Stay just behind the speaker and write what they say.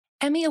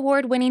Emmy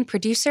Award-winning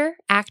producer,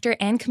 actor,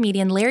 and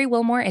comedian Larry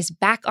Wilmore is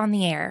back on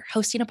the air,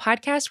 hosting a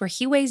podcast where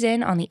he weighs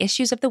in on the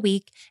issues of the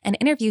week and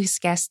interviews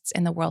guests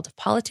in the world of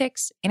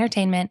politics,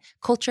 entertainment,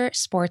 culture,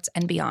 sports,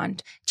 and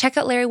beyond. Check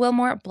out Larry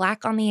Wilmore,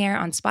 Black on the Air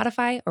on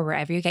Spotify or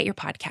wherever you get your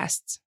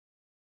podcasts.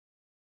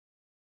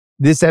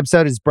 This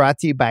episode is brought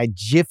to you by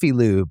Jiffy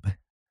Lube.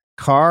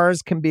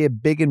 Cars can be a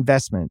big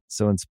investment,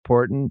 so it's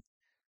important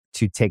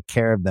to take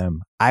care of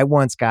them. I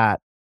once got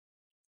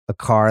a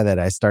car that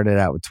I started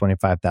out with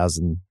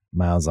 25,000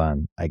 miles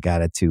on. I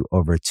got it to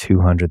over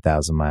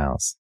 200,000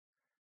 miles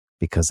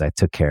because I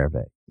took care of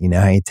it. You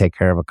know how you take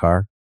care of a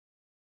car?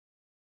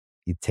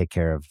 You take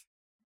care of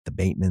the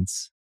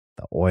maintenance,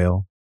 the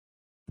oil,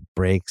 the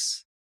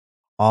brakes,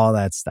 all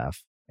that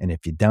stuff. And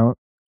if you don't,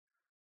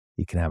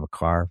 you can have a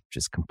car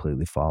just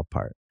completely fall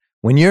apart.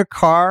 When your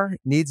car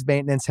needs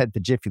maintenance, head to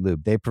Jiffy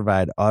Lube. They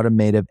provide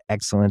automotive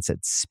excellence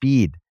at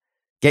speed.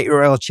 Get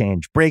your oil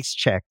change, brakes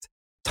checked,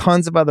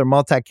 tons of other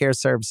multi-care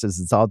services.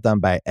 It's all done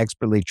by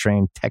expertly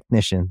trained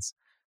technicians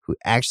who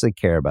actually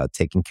care about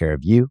taking care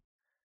of you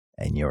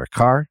and your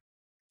car.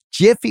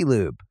 Jiffy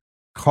Lube,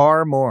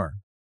 car more.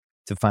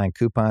 To find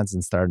coupons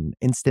and start an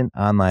instant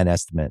online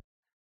estimate,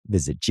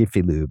 visit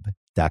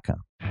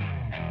jiffylube.com.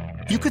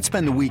 You could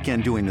spend the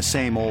weekend doing the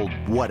same old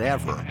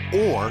whatever,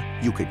 or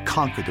you could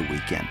conquer the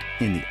weekend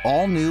in the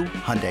all-new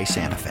Hyundai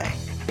Santa Fe.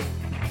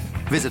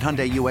 Visit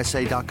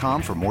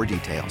HyundaiUSA.com for more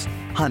details.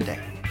 Hyundai,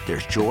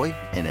 there's joy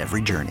in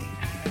every journey.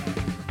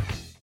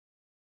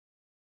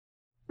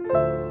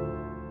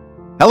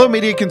 Hello,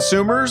 media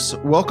consumers.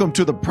 Welcome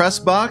to the Press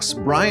Box.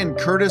 Brian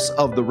Curtis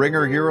of The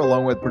Ringer here,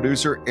 along with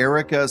producer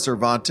Erica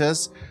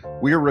Cervantes.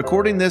 We are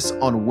recording this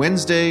on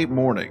Wednesday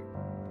morning,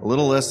 a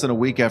little less than a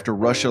week after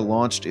Russia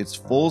launched its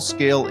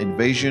full-scale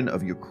invasion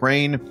of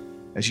Ukraine.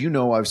 As you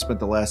know, I've spent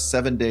the last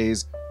 7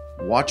 days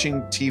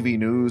watching TV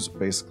news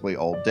basically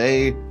all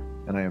day,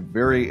 and I am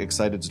very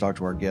excited to talk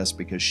to our guest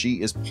because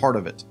she is part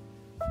of it.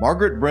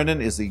 Margaret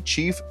Brennan is the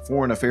chief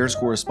foreign affairs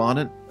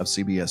correspondent of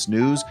CBS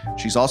News.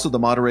 She's also the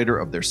moderator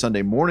of their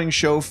Sunday morning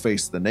show,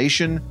 Face the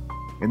Nation.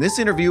 In this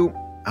interview,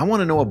 I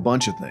want to know a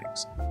bunch of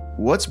things.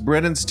 What's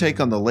Brennan's take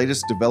on the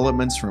latest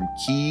developments from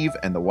Kyiv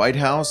and the White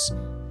House?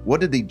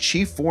 What did the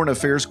chief foreign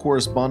affairs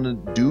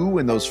correspondent do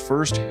in those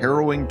first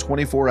harrowing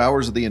 24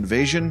 hours of the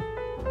invasion?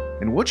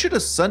 And what should a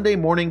Sunday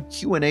morning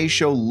Q&A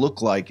show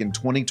look like in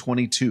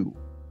 2022?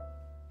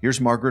 Here's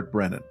Margaret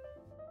Brennan.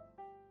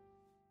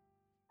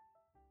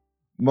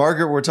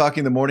 Margaret, we're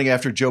talking the morning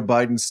after Joe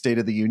Biden's State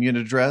of the Union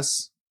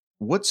address.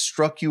 What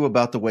struck you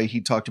about the way he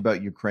talked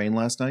about Ukraine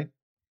last night?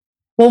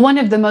 Well, one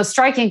of the most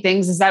striking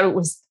things is that it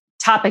was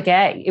topic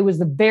A. It was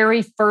the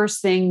very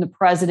first thing the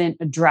president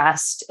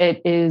addressed. It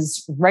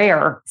is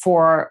rare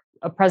for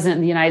a president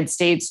of the United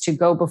States to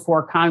go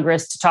before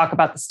Congress to talk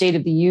about the State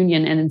of the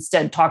Union and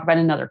instead talk about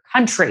another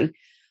country,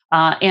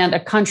 and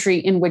a country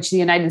in which the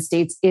United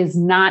States is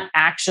not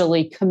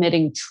actually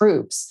committing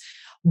troops.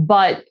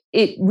 But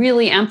it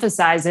really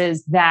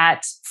emphasizes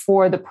that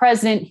for the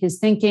president, his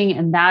thinking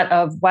and that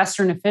of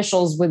Western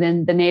officials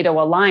within the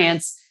NATO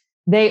alliance,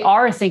 they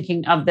are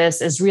thinking of this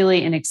as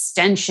really an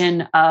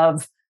extension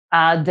of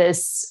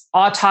this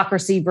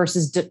autocracy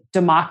versus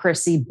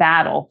democracy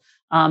battle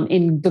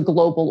in the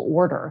global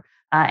order.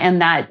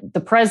 And that the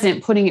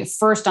president putting it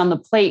first on the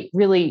plate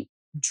really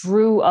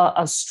drew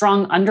a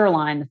strong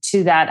underline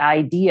to that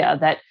idea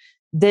that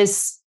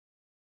this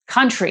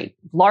country,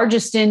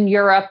 largest in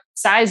Europe,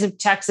 size of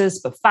Texas,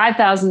 but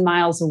 5,000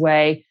 miles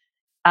away,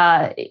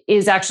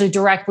 is actually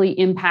directly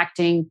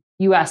impacting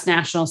U.S.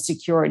 national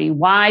security.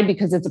 Why?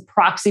 Because it's a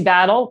proxy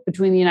battle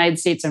between the United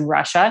States and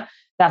Russia.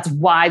 That's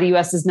why the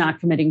U.S. is not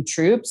committing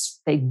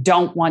troops. They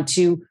don't want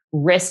to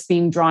risk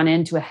being drawn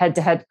into a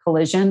head-to-head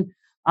collision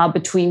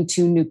between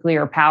two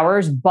nuclear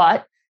powers.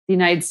 But the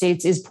United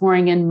States is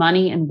pouring in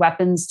money and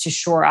weapons to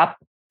shore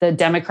up the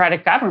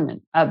democratic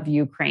government of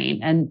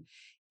Ukraine. And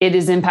it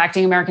is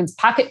impacting Americans'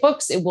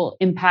 pocketbooks. It will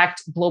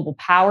impact global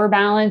power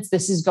balance.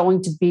 This is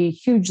going to be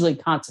hugely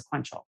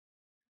consequential.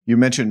 You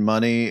mentioned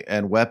money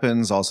and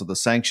weapons, also the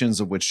sanctions,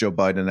 of which Joe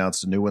Biden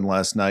announced a new one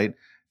last night.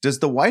 Does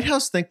the White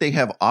House think they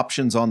have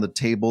options on the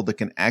table that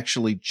can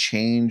actually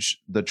change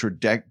the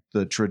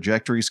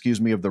trajectory,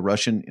 of the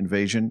Russian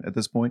invasion at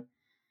this point?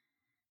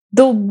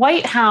 The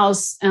White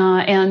House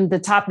and the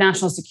top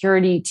national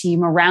security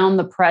team around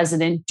the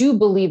president do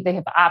believe they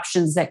have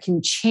options that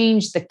can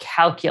change the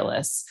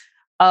calculus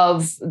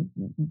of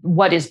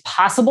what is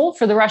possible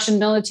for the Russian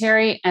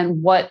military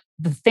and what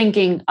the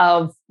thinking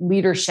of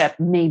leadership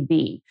may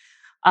be.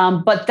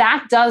 But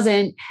that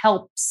doesn't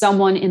help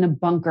someone in a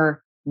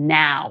bunker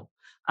now.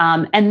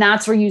 And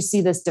that's where you see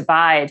this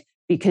divide,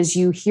 because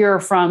you hear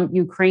from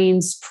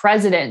Ukraine's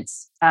president,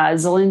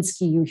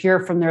 Zelensky, you hear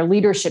from their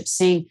leadership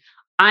saying,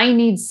 I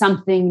need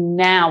something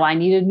now. I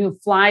need a new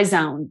fly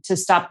zone to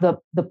stop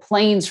the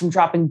planes from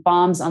dropping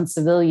bombs on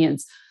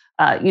civilians.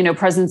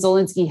 President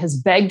Zelensky has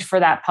begged for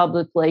that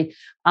publicly.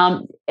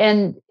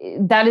 And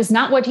that is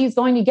not what he's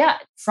going to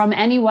get from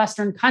any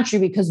Western country,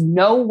 because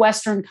no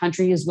Western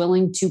country is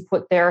willing to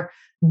put their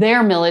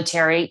their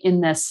military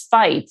in this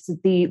fight.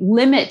 The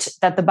limit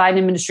that the Biden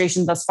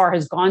administration thus far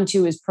has gone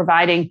to is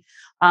providing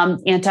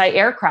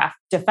anti-aircraft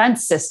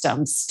defense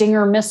systems,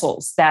 Stinger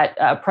missiles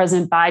that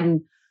President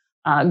Biden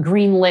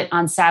greenlit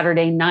on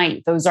Saturday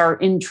night. Those are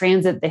in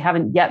transit. They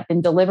haven't yet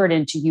been delivered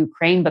into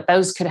Ukraine, but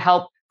those could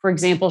help, for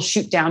example,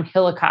 shoot down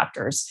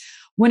helicopters.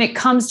 When it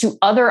comes to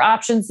other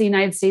options the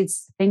United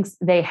States thinks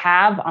they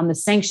have on the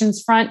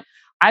sanctions front,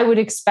 I would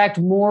expect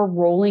more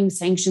rolling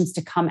sanctions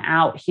to come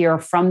out here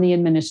from the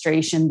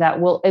administration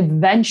that will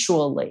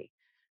eventually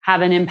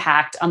have an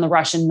impact on the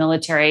Russian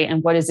military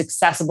and what is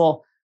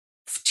accessible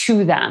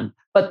to them.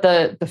 But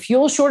the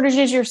fuel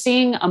shortages you're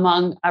seeing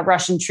among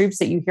Russian troops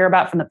that you hear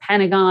about from the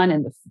Pentagon,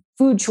 and the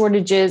food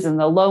shortages and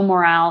the low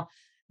morale,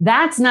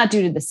 that's not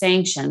due to the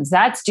sanctions.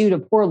 That's due to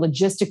poor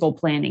logistical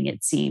planning,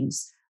 it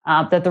seems,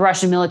 that the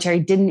Russian military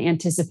didn't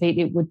anticipate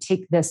it would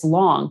take this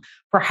long,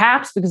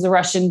 perhaps because the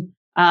Russian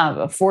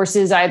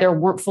forces either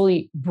weren't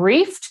fully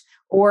briefed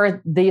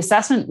or the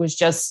assessment was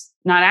just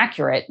not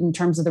accurate in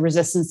terms of the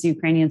resistance the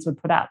Ukrainians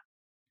would put up.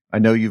 I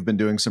know you've been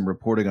doing some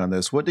reporting on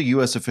this. What do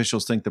U.S.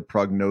 officials think the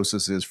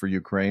prognosis is for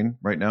Ukraine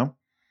right now?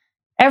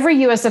 Every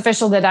U.S.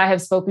 official that I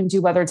have spoken to,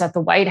 whether it's at the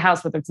White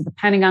House, whether it's at the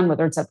Pentagon,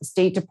 whether it's at the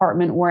State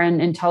Department or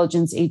in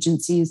intelligence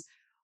agencies,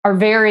 are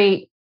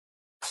very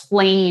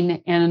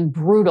plain and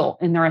brutal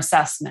in their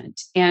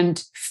assessment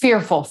and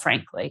fearful,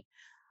 frankly,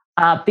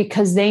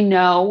 because they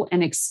know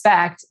and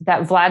expect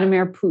that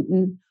Vladimir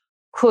Putin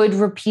could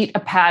repeat a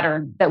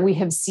pattern that we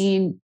have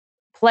seen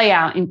play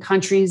out in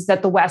countries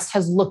that the West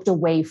has looked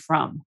away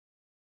from,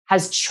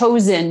 has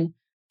chosen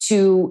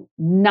to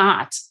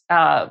not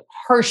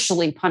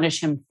harshly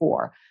punish him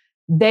for.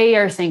 They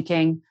are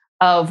thinking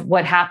of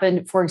what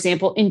happened, for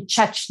example, in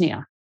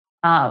Chechnya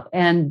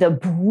and the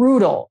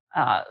brutal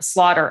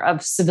slaughter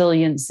of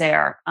civilians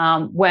there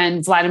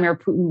when Vladimir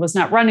Putin was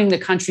not running the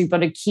country,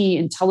 but a key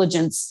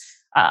intelligence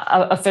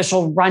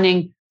official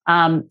running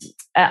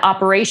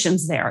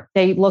operations there.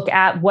 They look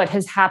at what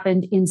has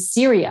happened in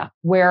Syria,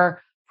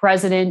 where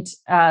President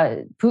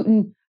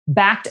Putin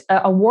backed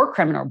a war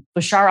criminal,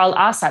 Bashar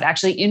al-Assad,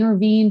 actually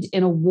intervened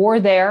in a war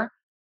there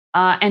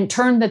and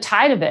turned the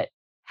tide of it.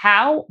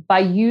 How? By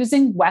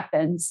using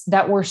weapons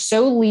that were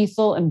so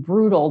lethal and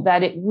brutal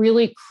that it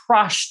really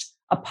crushed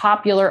a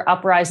popular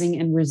uprising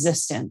and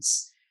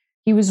resistance.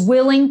 He was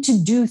willing to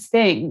do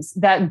things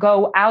that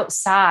go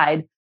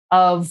outside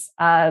of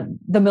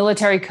the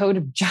military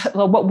code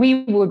of what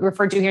we would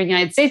refer to here in the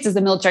United States as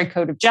the military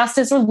code of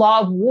justice or law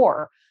of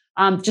war.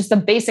 Just the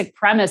basic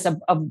premise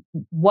of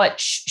what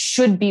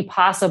should be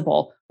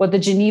possible, what the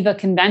Geneva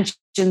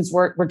Conventions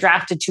were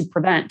drafted to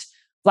prevent.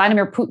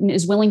 Vladimir Putin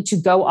is willing to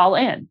go all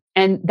in.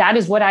 And that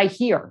is what I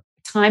hear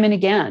time and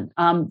again.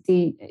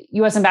 The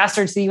U.S.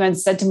 ambassador to the UN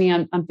said to me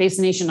on Face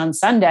the Nation on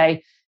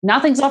Sunday,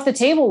 nothing's off the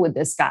table with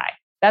this guy.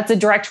 That's a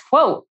direct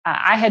quote.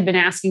 I had been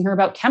asking her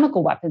about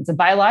chemical weapons and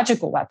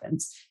biological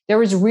weapons. There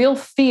was real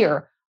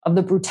fear of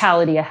the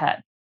brutality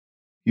ahead.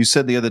 You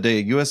said the other day,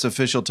 a U.S.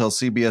 official tells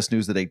CBS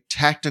News that a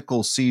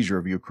tactical seizure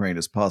of Ukraine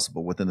is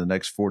possible within the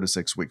next 4 to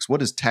 6 weeks.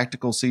 What does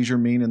tactical seizure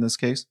mean in this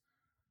case?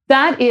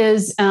 That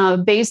is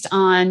based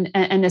on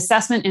an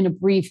assessment and a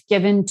brief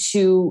given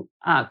to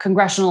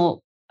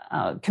congressional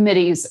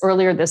committees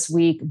earlier this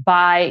week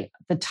by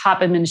the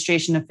top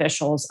administration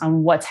officials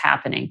on what's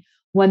happening.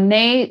 When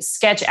they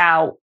sketch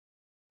out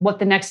what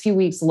the next few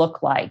weeks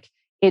look like,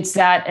 it's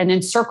that an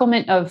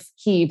encirclement of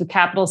Kyiv, the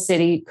capital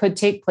city, could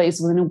take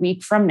place within a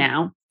week from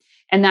now.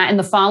 And that in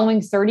the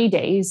following 30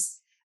 days,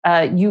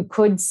 you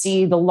could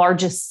see the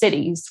largest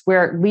cities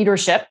where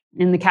leadership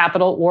in the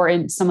capital or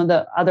in some of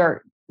the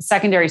other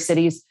secondary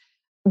cities,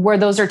 where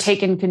those are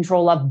taken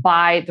control of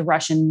by the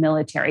Russian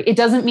military. It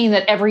doesn't mean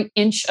that every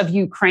inch of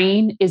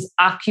Ukraine is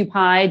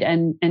occupied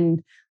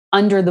and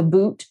under the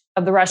boot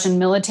of the Russian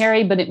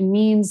military, but it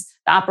means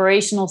the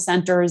operational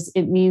centers.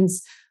 It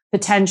means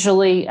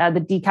potentially the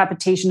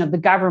decapitation of the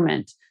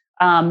government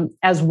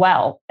as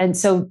well. And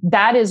so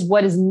that is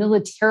what is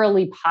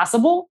militarily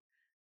possible.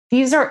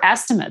 These are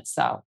estimates,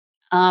 though.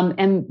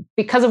 And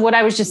because of what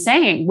I was just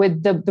saying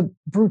with the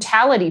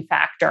brutality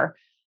factor,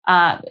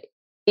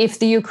 if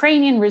the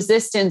Ukrainian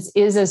resistance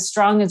is as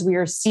strong as we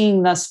are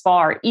seeing thus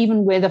far,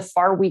 even with a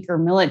far weaker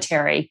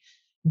military,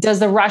 does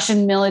the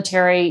Russian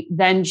military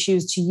then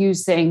choose to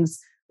use things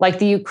like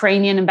the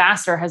Ukrainian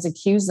ambassador has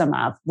accused them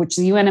of, which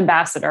the U.S.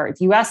 ambassador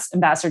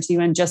to the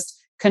UN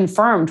just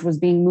confirmed was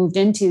being moved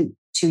into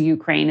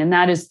Ukraine. And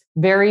that is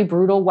very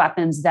brutal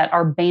weapons that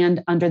are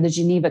banned under the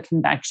Geneva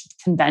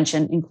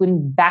Convention,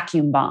 including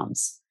vacuum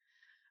bombs.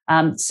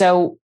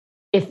 So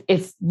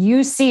if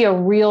you see a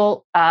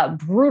real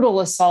brutal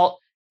assault,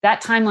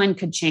 that timeline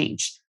could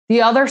change.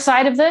 The other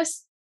side of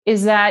this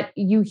is that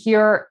you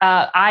hear,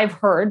 I've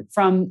heard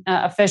from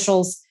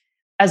officials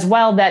as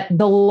well, that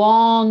the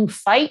long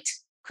fight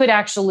could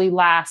actually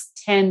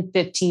last 10,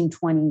 15,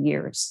 20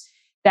 years.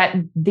 That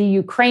the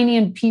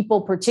Ukrainian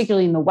people,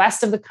 particularly in the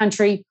west of the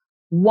country,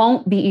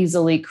 won't be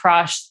easily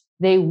crushed.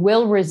 They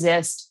will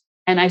resist.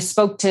 And I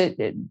spoke to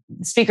the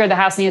Speaker of the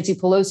House, Nancy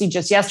Pelosi,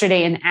 just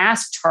yesterday and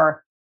asked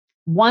her,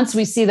 once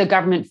we see the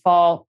government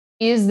fall,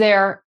 is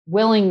there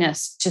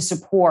willingness to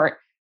support,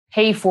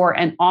 pay for,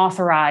 and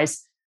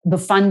authorize the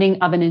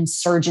funding of an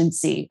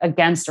insurgency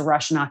against a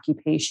Russian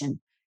occupation?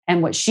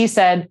 And what she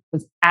said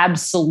was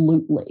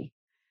absolutely.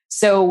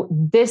 So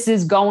this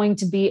is going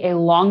to be a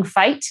long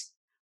fight,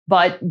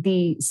 but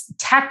the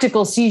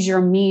tactical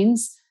seizure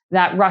means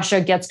that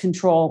Russia gets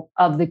control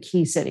of the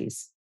key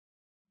cities.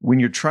 When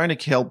you're trying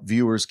to help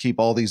viewers keep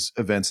all these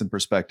events in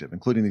perspective,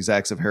 including these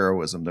acts of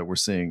heroism that we're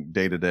seeing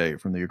day to day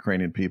from the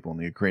Ukrainian people and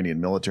the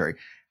Ukrainian military,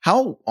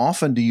 how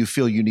often do you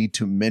feel you need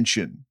to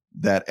mention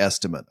that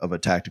estimate of a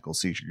tactical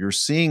seizure? You're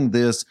seeing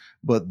this,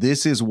 but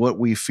this is what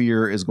we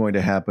fear is going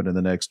to happen in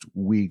the next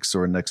weeks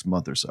or next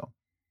month or so.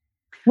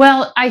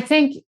 Well, I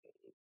think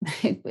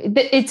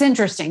it's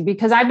interesting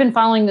because I've been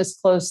following this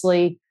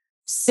closely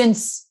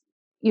since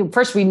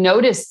first we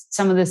noticed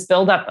some of this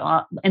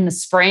buildup in the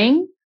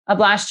spring of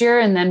last year,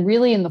 and then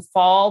really in the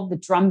fall, the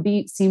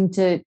drumbeat seemed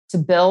to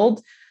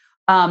build.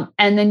 And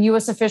then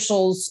U.S.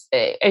 officials,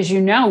 as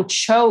you know,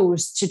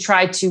 chose to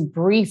try to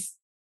brief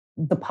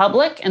the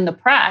public and the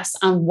press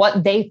on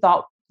what they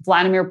thought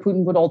Vladimir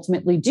Putin would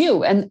ultimately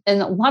do. And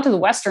a lot of the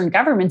Western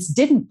governments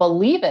didn't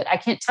believe it. I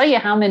can't tell you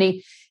how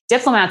many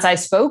diplomats I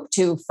spoke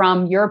to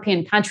from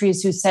European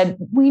countries who said,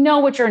 we know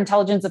what your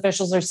intelligence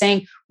officials are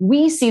saying.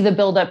 We see the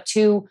buildup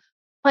too,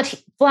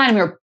 but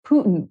Vladimir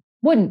Putin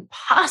wouldn't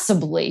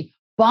possibly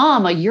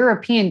bomb a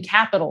European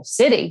capital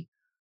city.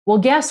 Well,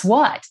 guess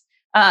what?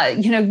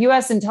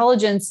 U.S.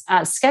 intelligence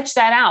sketched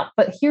that out.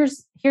 But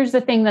here's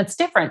the thing that's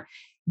different.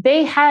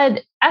 They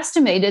had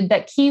estimated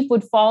that Kyiv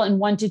would fall in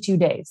 1 to 2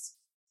 days.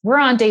 We're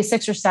on day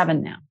 6 or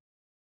 7 now.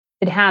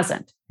 It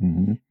hasn't.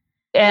 Mm-hmm.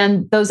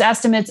 And those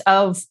estimates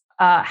of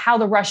how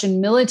the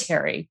Russian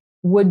military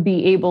would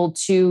be able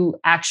to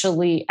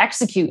actually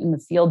execute in the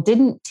field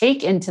didn't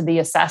take into the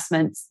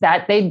assessments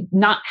that they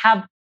not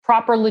have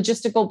proper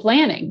logistical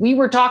planning. We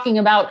were talking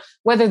about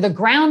whether the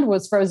ground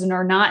was frozen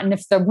or not, and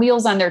if the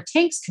wheels on their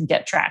tanks could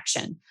get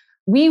traction.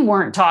 We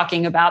weren't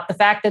talking about the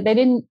fact that they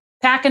didn't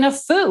pack enough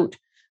food.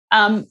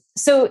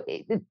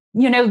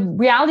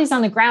 Realities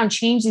on the ground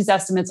change these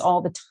estimates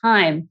all the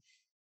time.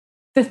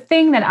 The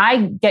thing that I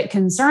get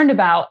concerned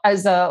about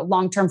as a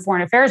long-term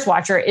foreign affairs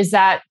watcher is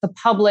that the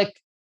public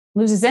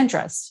loses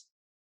interest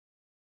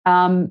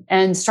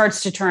and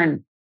starts to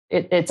turn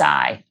its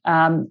eye.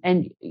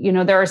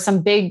 There are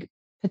some big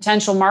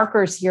potential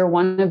markers here,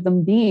 one of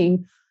them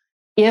being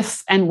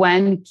if and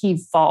when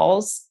Kyiv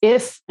falls,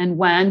 if and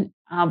when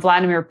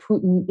Vladimir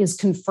Putin is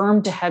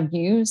confirmed to have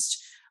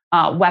used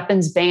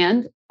weapons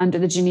banned under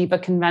the Geneva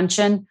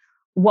Convention,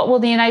 what will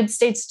the United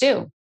States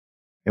do?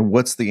 And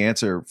what's the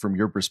answer from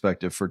your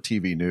perspective for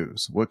TV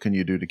news? What can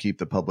you do to keep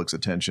the public's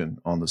attention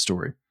on the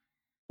story?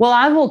 Well,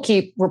 I will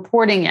keep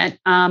reporting it,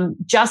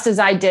 just as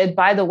I did,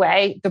 by the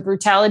way, the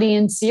brutality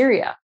in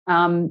Syria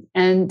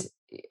and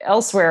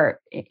elsewhere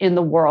in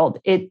the world.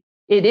 It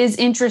is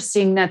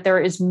interesting that there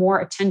is more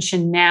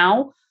attention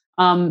now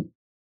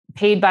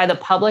paid by the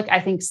public.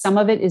 I think some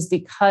of it is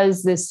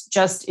because this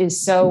just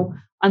is so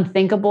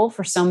unthinkable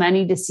for so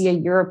many to see a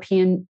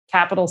European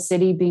capital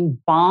city being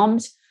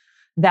bombed,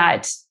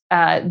 that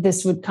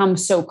this would come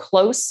so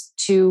close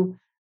to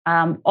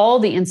all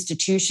the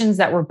institutions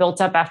that were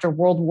built up after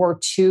World War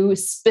II,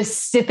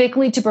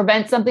 specifically to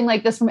prevent something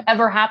like this from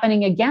ever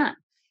happening again.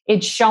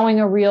 It's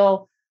showing a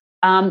real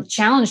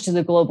challenge to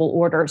the global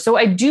order. So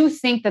I do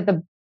think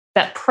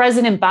that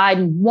President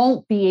Biden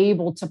won't be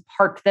able to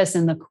park this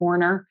in the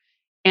corner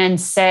and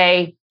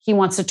say he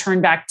wants to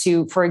turn back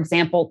to, for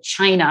example,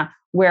 China,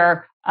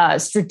 where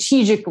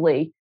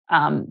strategically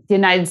the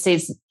United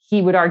States,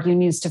 he would argue,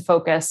 needs to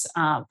focus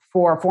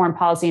for foreign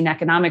policy and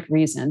economic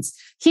reasons.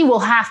 He will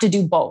have to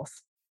do both.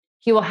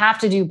 He will have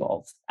to do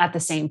both at the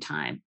same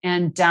time.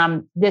 And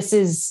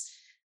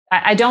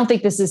I don't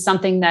think this is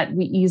something that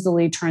we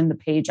easily turn the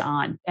page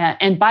on.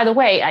 And by the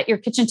way, at your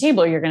kitchen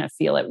table, you're going to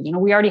feel it.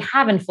 We already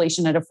have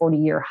inflation at a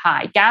 40-year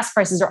high. Gas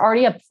prices are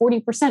already up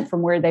 40%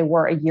 from where they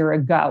were a year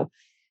ago.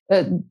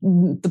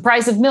 The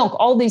price of milk,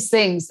 all these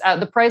things,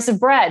 the price of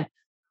bread.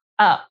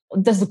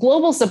 The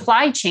global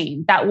supply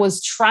chain that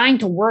was trying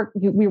to work,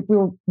 we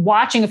were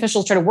watching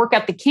officials try to work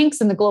out the kinks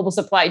in the global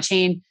supply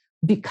chain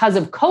because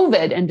of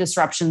COVID and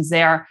disruptions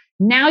there.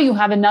 Now you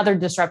have another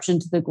disruption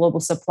to the global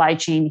supply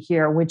chain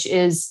here, which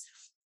is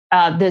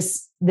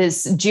this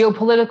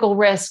geopolitical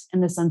risk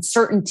and this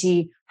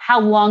uncertainty. How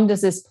long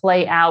does this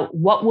play out?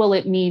 What will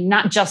it mean,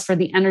 not just for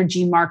the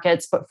energy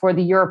markets, but for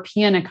the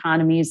European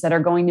economies that are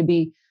going to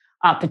be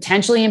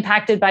potentially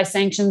impacted by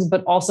sanctions,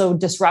 but also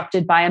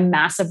disrupted by a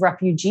massive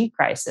refugee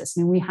crisis?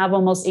 I mean, we have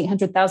almost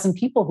 800,000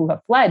 people who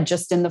have fled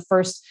just in the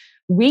first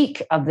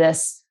week of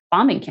this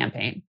bombing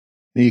campaign.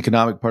 The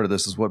economic part of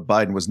this is what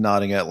Biden was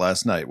nodding at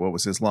last night. What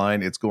was his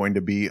line? It's going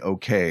to be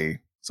okay.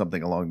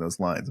 Something along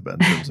those lines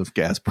about in terms of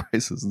gas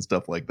prices and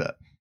stuff like that.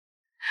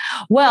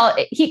 Well,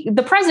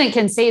 the president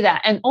can say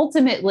that. And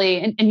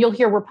ultimately, and you'll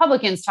hear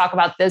Republicans talk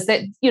about this,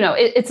 that,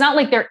 it's not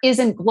like there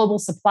isn't global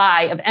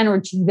supply of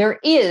energy. There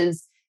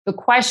is. The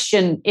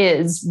question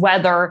is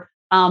whether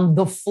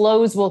the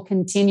flows will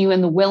continue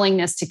and the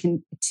willingness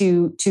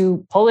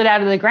to pull it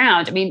out of the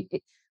ground. I mean,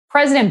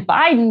 President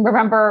Biden,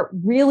 remember,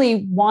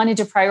 really wanted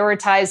to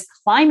prioritize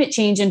climate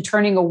change and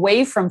turning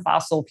away from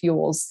fossil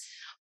fuels,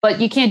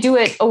 but you can't do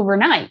it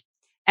overnight.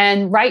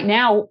 And right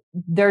now,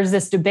 there's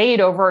this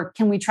debate over,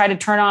 can we try to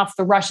turn off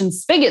the Russian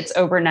spigots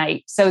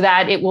overnight so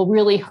that it will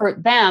really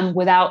hurt them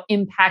without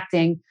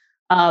impacting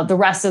the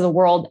rest of the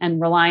world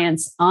and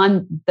reliance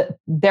on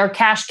their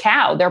cash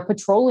cow, their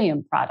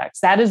petroleum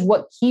products. That is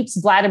what keeps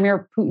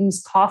Vladimir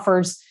Putin's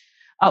coffers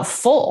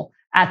full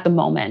at the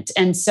moment.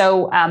 And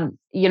so,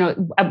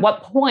 at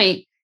what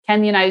point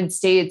can the United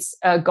States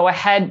go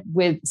ahead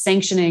with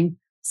sanctioning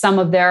some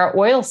of their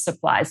oil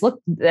supplies?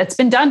 Look, that's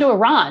been done to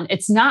Iran.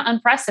 It's not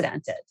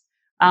unprecedented.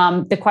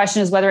 The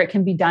question is whether it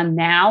can be done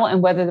now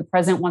and whether the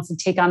president wants to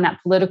take on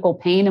that political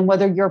pain and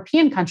whether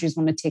European countries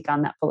want to take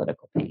on that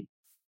political pain.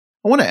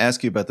 I want to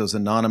ask you about those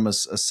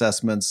anonymous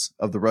assessments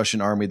of the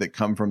Russian army that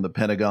come from the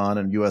Pentagon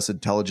and U.S.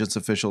 intelligence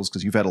officials,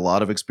 because you've had a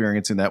lot of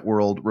experience in that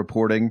world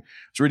reporting. I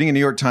was reading a New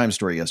York Times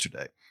story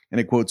yesterday, and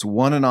it quotes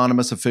one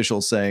anonymous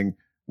official saying,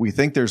 "We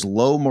think there's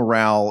low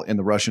morale in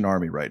the Russian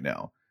army right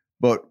now,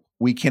 but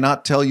we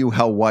cannot tell you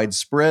how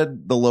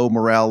widespread the low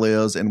morale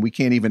is, and we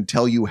can't even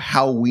tell you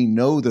how we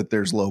know that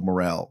there's low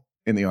morale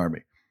in the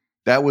army."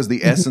 That was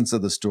the essence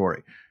of the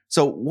story.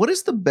 So what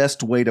is the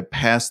best way to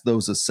pass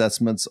those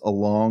assessments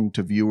along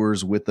to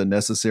viewers with the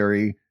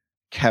necessary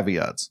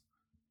caveats?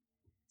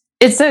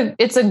 It's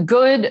a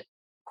good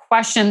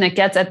question that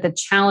gets at the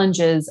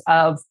challenges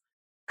of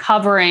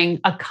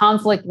covering a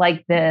conflict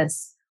like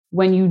this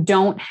when you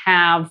don't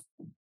have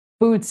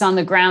boots on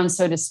the ground,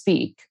 so to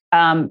speak.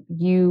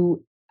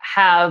 You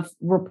have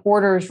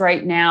reporters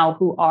right now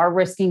who are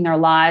risking their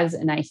lives,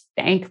 and I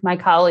thank my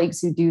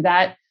colleagues who do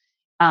that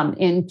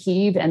in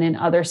Kyiv and in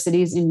other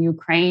cities in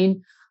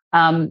Ukraine.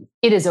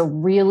 It is a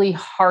really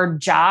hard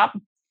job,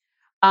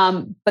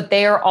 but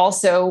they are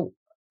also,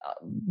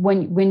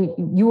 when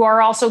you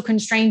are also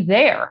constrained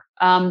there,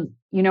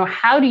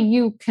 how do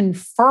you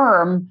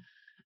confirm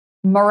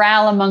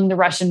morale among the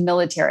Russian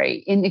military?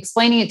 In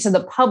explaining it to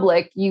the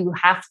public, you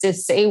have to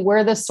say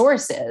where the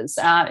source is.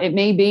 It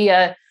may be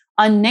a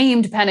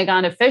unnamed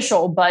Pentagon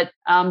official, but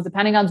the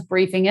Pentagon's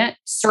briefing it.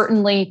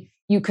 Certainly,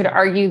 you could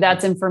argue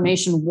that's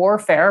information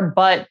warfare,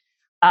 but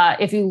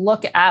if you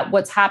look at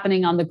what's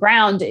happening on the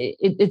ground,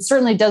 it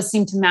certainly does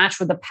seem to match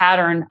with the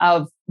pattern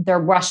of the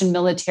Russian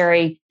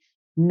military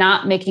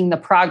not making the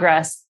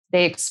progress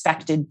they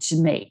expected to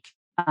make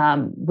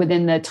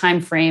within the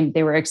time frame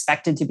they were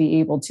expected to be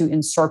able to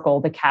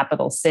encircle the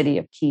capital city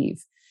of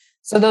Kyiv.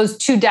 So those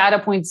two data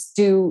points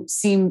do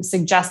seem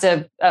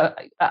suggestive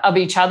of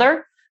each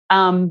other.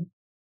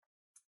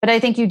 But I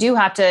think you do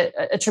have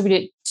to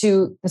attribute it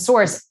to the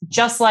source,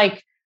 just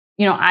like,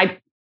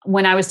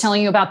 when I was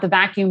telling you about the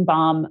vacuum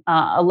bomb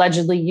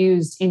allegedly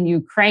used in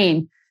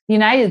Ukraine, the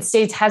United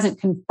States hasn't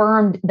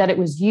confirmed that it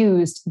was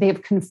used.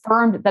 They've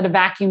confirmed that a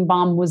vacuum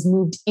bomb was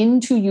moved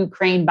into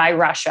Ukraine by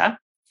Russia.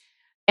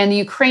 And the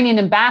Ukrainian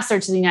ambassador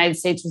to the United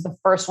States was the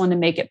first one to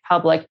make it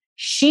public.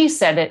 She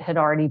said it had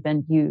already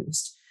been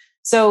used.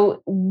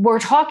 So we're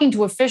talking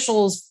to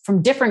officials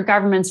from different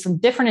governments, from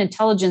different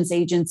intelligence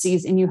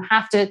agencies, and you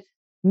have to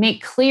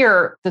make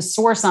clear the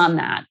source on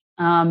that.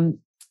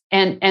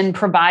 And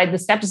provide the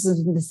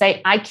skepticism to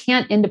say, I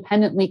can't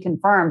independently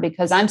confirm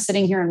because I'm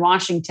sitting here in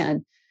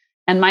Washington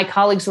and my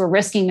colleagues who are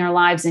risking their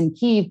lives in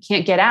Kyiv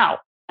can't get out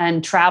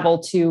and travel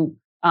to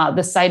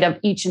the site of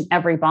each and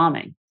every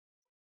bombing.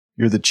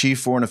 You're the chief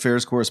foreign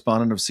affairs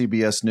correspondent of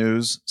CBS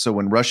News. So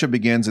when Russia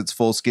begins its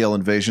full-scale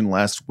invasion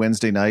last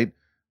Wednesday night,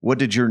 what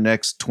did your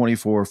next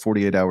 24,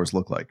 48 hours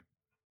look like?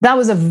 That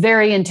was a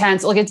very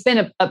intense, it's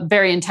been a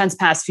very intense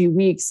past few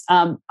weeks.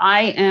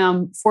 I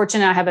am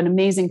fortunate. I have an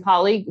amazing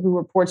colleague who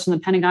reports from the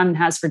Pentagon and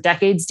has for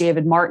decades,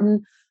 David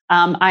Martin.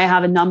 I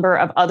have a number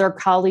of other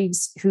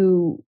colleagues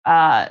who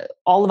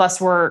all of us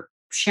were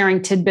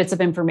sharing tidbits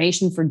of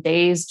information for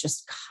days,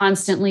 just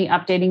constantly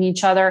updating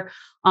each other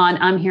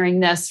on, I'm hearing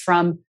this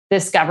from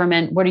this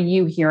government. What are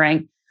you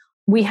hearing?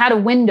 We had a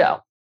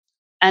window.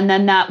 And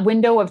then that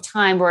window of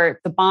time where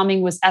the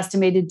bombing was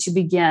estimated to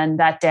begin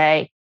that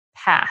day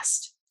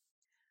passed.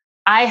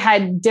 I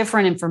had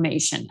different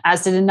information,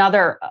 as did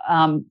another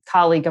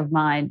colleague of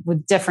mine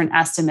with different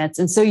estimates.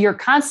 And so you're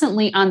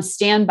constantly on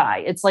standby.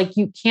 It's like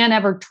you can't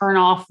ever turn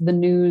off the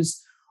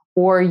news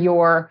or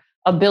your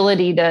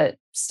ability to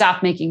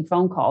stop making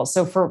phone calls.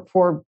 So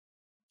for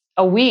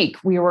a week,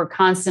 we were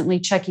constantly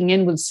checking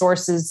in with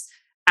sources,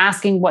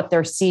 asking what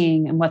they're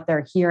seeing and what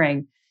they're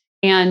hearing.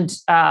 And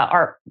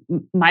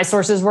my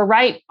sources were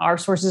right. Our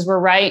sources were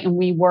right. And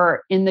we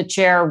were in the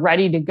chair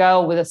ready to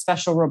go with a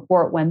special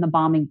report when the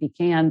bombing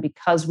began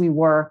because we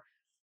were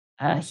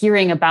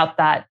hearing about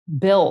that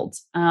build.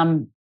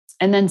 And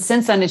then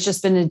since then, it's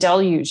just been a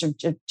deluge of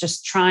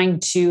just trying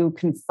to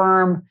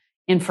confirm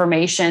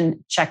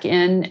information, check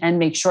in, and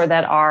make sure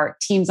that our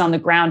teams on the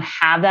ground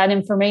have that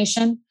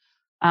information.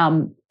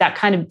 That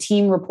kind of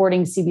team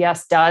reporting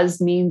CBS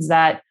does means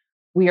that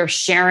we are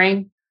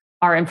sharing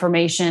our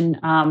information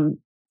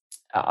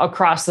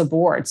across the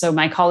board. So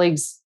my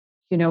colleagues,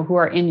 who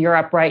are in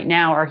Europe right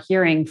now are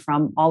hearing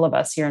from all of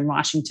us here in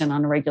Washington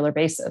on a regular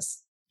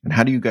basis. And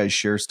how do you guys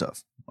share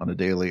stuff on a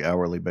daily,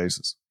 hourly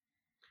basis?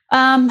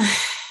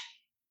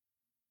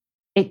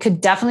 It could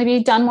definitely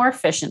be done more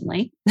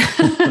efficiently.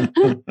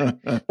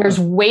 There's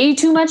way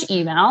too much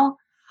email.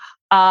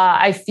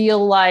 I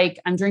feel like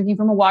I'm drinking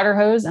from a water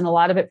hose and a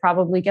lot of it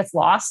probably gets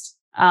lost.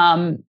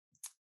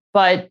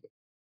 But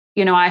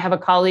I have a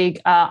colleague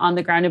on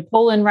the ground in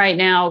Poland right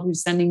now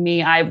who's sending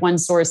me, I have one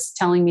source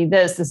telling me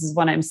this is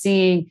what I'm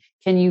seeing.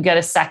 Can you get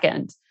a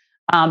second?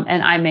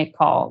 And I make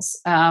calls.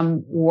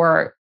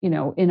 Or,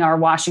 in our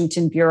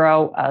Washington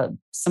bureau,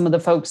 some of the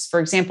folks, for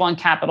example, on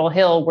Capitol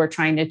Hill, we're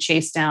trying to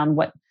chase down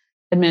what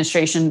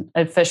administration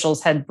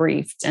officials had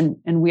briefed.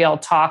 And we all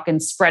talk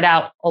and spread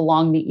out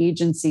along the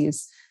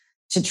agencies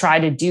to try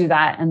to do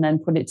that and then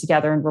put it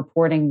together in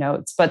reporting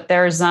notes. But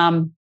there's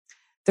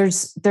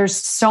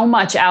so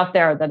much out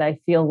there that I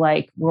feel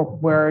like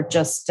we're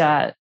just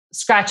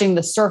scratching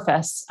the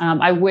surface.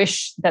 I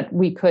wish that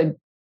we could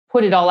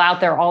put it all out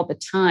there all the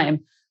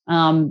time.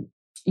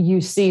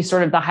 You see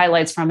sort of the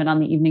highlights from it on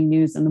the evening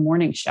news and the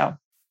morning show.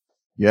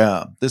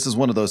 Yeah, this is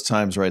one of those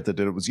times, right, that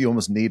you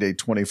almost need a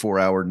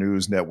 24-hour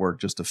news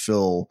network just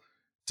to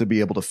be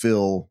able to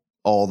fill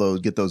all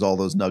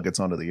those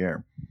nuggets onto the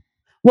air.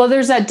 Well,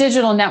 there's that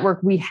digital network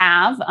we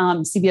have.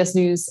 CBS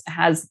News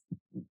has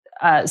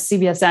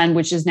CBSN,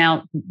 which is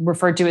now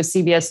referred to as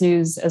CBS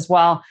News as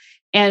well.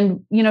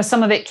 And,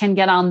 some of it can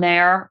get on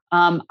there.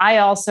 I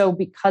also,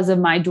 because of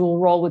my dual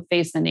role with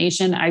Face the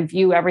Nation, I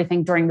view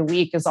everything during the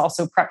week as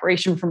also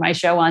preparation for my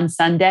show on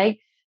Sunday.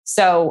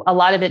 So a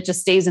lot of it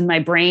just stays in my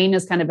brain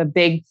as kind of a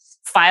big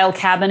file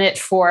cabinet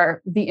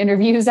for the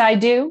interviews I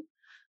do.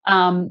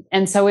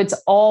 And so it's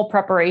all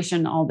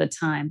preparation all the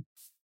time.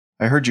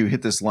 I heard you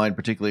hit this line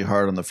particularly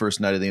hard on the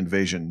first night of the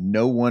invasion.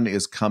 No one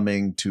is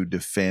coming to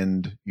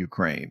defend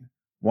Ukraine.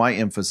 Why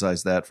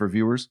emphasize that for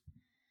viewers?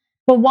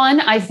 Well, one,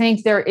 I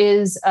think there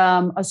is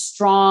a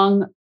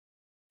strong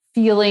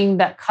feeling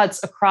that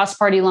cuts across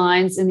party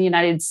lines in the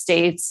United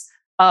States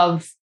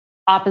of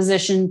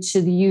opposition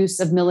to the use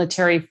of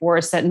military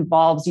force that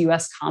involves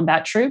U.S.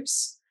 combat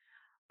troops.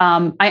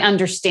 I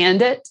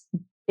understand it.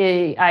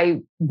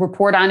 I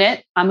report on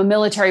it. I'm a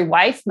military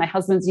wife. My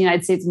husband's a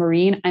United States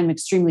Marine. I'm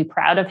extremely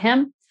proud of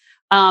him.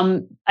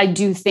 I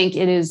do think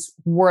it is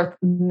worth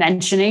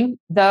mentioning,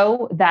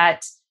 though,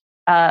 that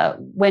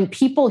when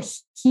people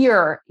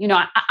hear,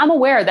 I'm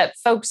aware that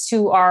folks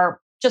who are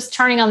just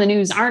turning on the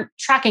news aren't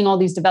tracking all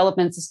these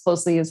developments as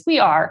closely as we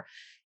are.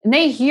 And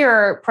they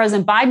hear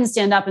President Biden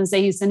stand up and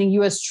say he's sending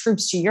U.S.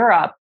 troops to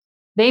Europe.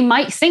 They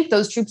might think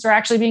those troops are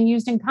actually being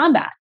used in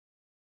combat.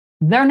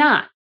 They're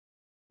not.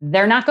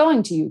 They're not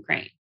going to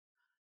Ukraine.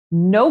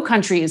 No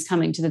country is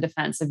coming to the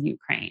defense of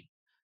Ukraine.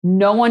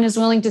 No one is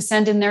willing to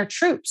send in their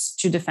troops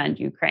to defend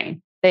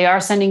Ukraine. They are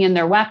sending in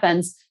their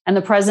weapons. And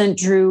the president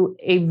drew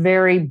a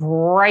very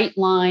bright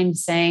line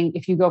saying,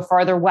 if you go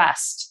farther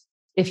west,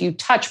 if you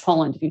touch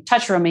Poland, if you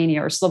touch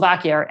Romania or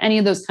Slovakia or any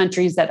of those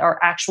countries that are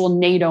actual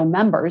NATO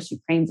members,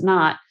 Ukraine's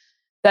not,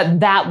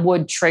 that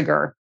would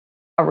trigger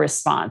a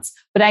response.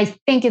 But I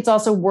think it's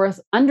also worth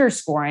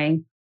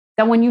underscoring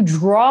that when you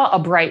draw a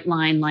bright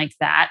line like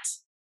that,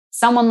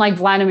 someone like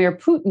Vladimir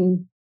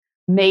Putin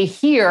may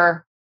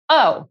hear,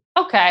 oh,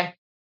 okay,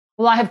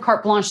 well, I have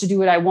carte blanche to do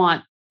what I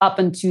want up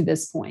until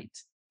this point.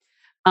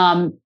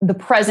 The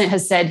president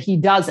has said he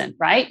doesn't,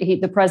 right?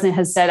 The president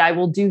has said, I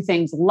will do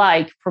things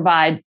like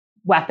provide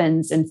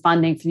weapons and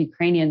funding for the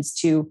Ukrainians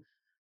to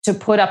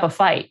put up a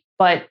fight.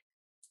 But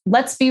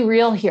let's be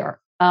real here.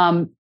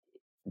 The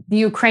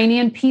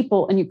Ukrainian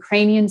people and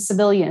Ukrainian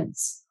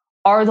civilians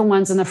are the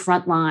ones in the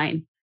front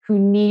line who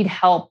need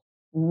help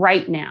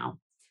right now.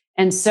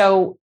 And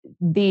so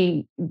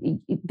they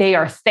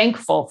are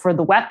thankful for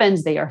the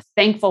weapons. They are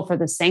thankful for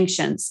the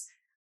sanctions.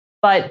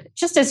 But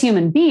just as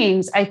human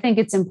beings, I think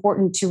it's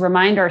important to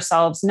remind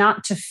ourselves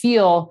not to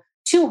feel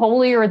too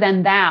holier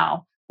than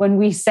thou when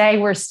we say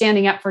we're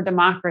standing up for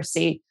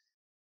democracy.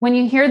 When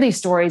you hear these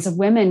stories of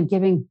women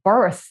giving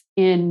birth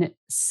in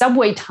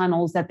subway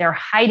tunnels that they're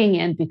hiding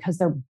in because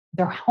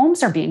their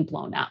homes are being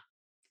blown up,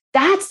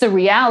 that's the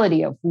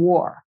reality of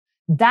war.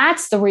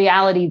 That's the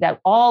reality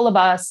that all of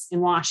us in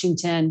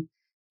Washington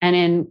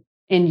and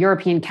in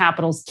European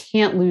capitals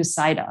can't lose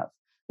sight of.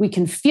 We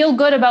can feel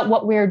good about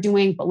what we're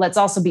doing, but let's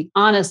also be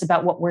honest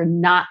about what we're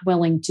not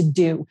willing to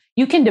do.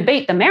 You can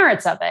debate the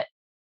merits of it,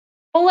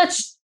 but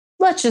let's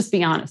just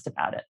be honest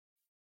about it.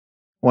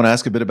 I want to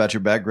ask a bit about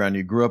your background.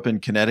 You grew up in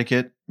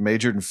Connecticut,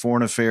 majored in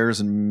foreign affairs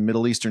and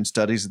Middle Eastern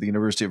studies at the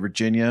University of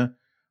Virginia.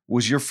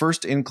 Was your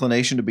first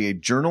inclination to be a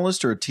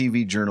journalist or a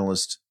TV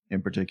journalist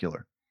in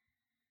particular?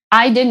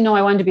 I didn't know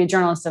I wanted to be a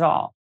journalist at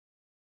all.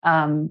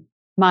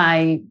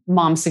 My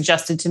mom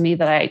suggested to me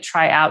that I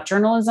try out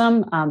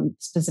journalism,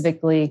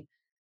 specifically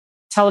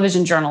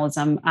television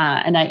journalism.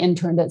 And I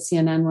interned at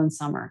CNN one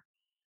summer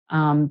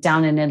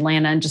down in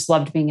Atlanta and just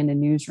loved being in a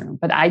newsroom.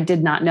 But I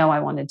did not know I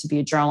wanted to be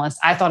a journalist.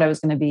 I thought I was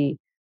going to be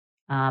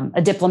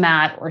a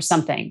diplomat or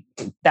something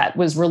that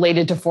was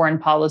related to foreign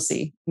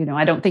policy.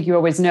 I don't think you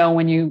always know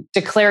when you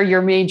declare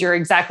your major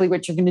exactly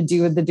what you're going to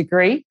do with the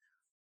degree.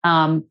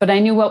 But I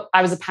knew what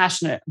I was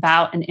passionate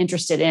about and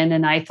interested in.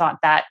 And I thought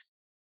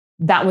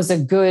that was a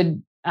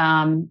good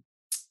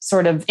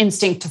sort of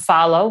instinct to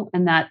follow,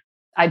 and that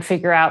I'd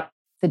figure out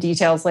the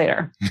details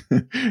later.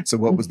 So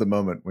what was the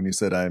moment when you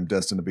said, I am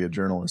destined to be a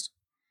journalist?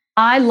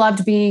 I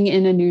loved being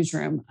in a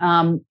newsroom.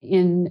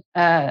 In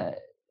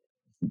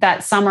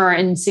that summer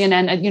in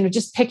CNN,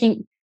 just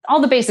picking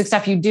all the basic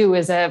stuff you do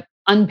as a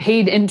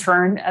unpaid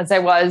intern, as I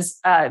was,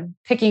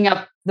 picking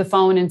up the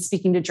phone and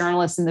speaking to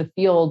journalists in the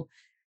field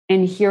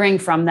and hearing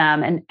from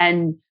them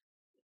and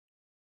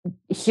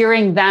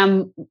hearing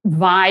them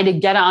vie to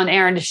get on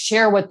air and to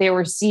share what they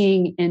were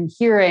seeing and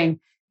hearing.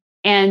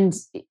 And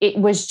it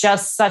was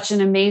just such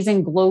an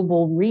amazing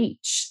global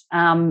reach.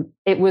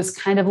 It was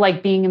kind of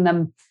like being in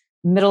the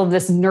middle of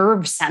this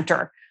nerve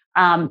center.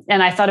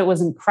 And I thought it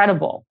was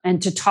incredible.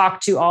 And to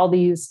talk to all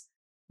these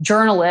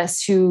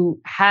journalists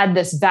who had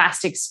this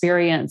vast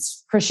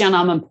experience. Christiane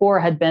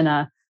Amanpour had been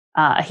a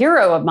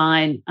hero of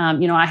mine.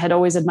 I had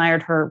always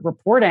admired her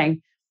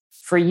reporting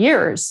for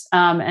years.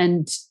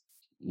 And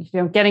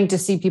getting to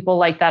see people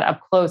like that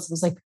up close,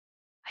 was like,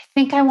 I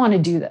think I want to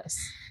do this.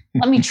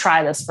 Let me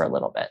try this for a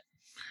little bit.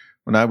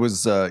 When I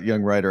was a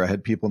young writer, I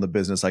had people in the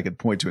business I could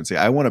point to and say,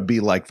 I want to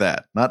be like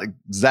that. Not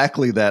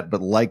exactly that,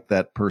 but like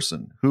that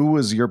person. Who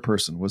was your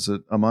person? Was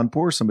it Amanpour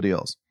or somebody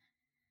else?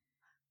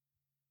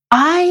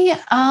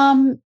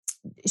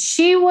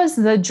 She was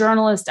the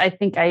journalist. I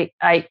think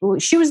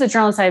she was the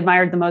journalist I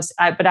admired the most,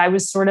 but I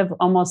was sort of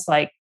almost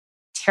like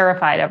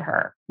terrified of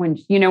her when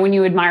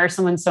you admire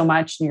someone so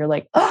much and you're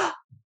like, oh,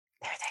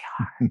 there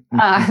they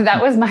are.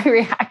 That was my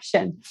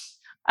reaction.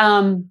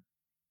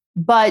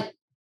 But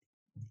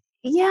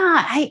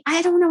yeah,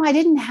 I don't know. I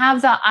didn't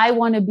have the I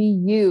want to be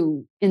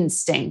you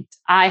instinct.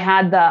 I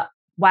had the,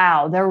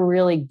 wow, they're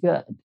really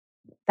good.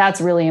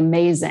 That's really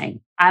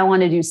amazing. I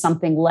want to do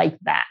something like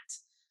that.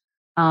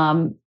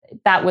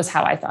 That was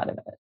how I thought of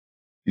it.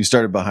 You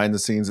started behind the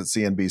scenes at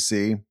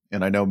CNBC,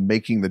 and I know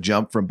making the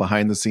jump from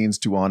behind the scenes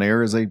to on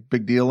air is a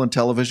big deal in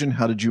television.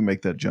 How did you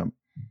make that jump?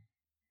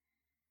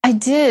 I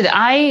did.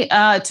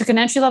 I took an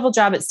entry-level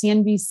job at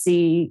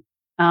CNBC.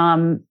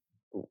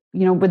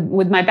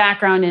 With my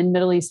background in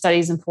Middle East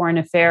studies and foreign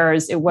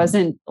affairs, it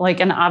wasn't like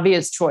an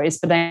obvious choice,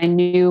 but I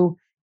knew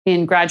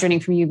in graduating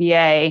from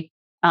UVA,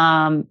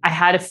 I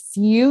had a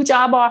few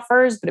job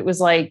offers, but it was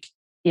like,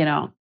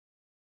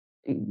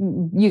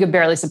 you could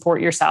barely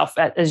support yourself.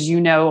 As you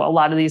know, a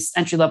lot of these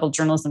entry-level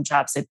journalism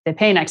jobs, they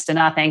pay next to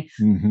nothing.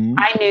 Mm-hmm.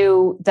 I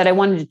knew that I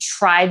wanted to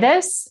try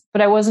this,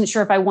 but I wasn't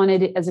sure if I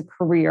wanted it as a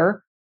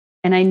career.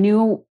 And I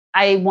knew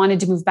I wanted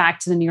to move back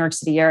to the New York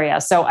City area.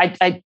 So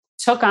I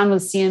took on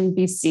with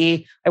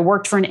CNBC. I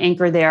worked for an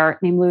anchor there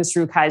named Louis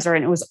Rukeyser,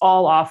 and it was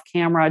all off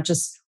camera,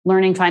 just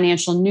learning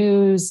financial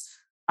news,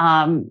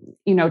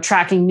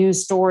 tracking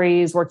news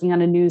stories, working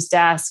on a news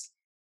desk.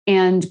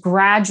 And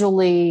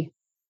gradually,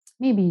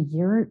 maybe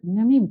 2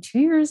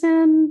 years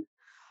in,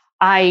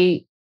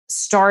 I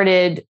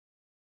started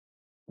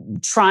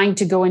trying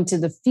to go into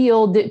the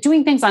field,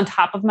 doing things on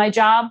top of my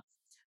job,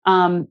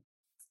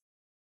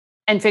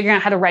 and figuring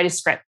out how to write a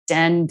script.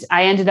 And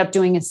I ended up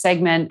doing a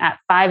segment at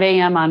 5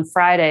 a.m. on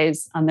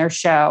Fridays on their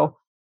show,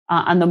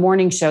 on the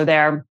morning show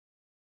there,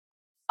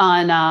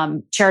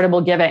 on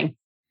charitable giving.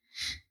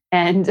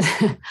 And,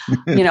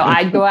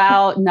 I'd go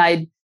out and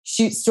I'd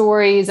shoot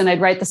stories and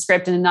I'd write the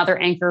script, and another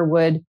anchor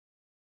would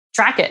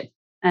track it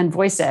and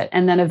voice it.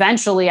 And then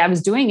eventually I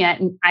was doing it,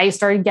 and I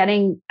started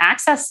getting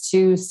access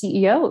to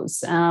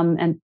CEOs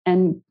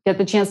and get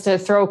the chance to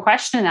throw a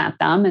question at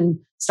them, and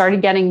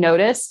started getting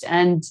noticed.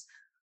 And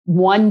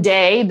one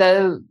day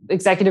the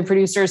executive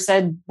producer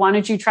said, why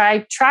don't you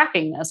try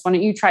tracking this? Why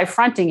don't you try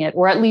fronting it,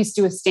 or at least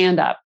do a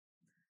stand-up?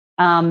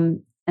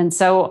 And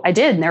so I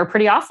did, and they were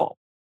pretty awful.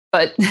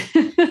 But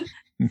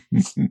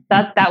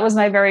that was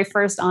my very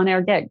first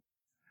on-air gig.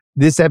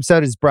 This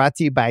episode is brought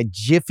to you by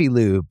Jiffy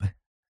Lube.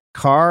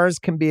 Cars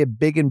can be a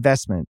big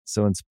investment,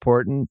 so it's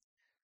important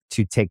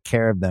to take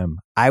care of them.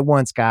 I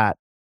once got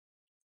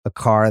a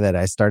car that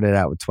I started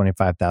out with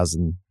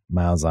 25,000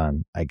 miles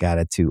on. I got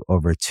it to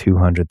over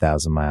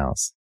 200,000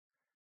 miles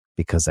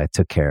because I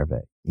took care of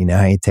it. You know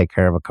how you take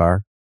care of a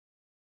car?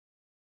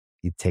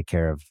 You take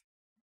care of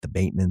the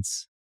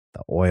maintenance,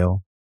 the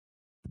oil,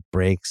 the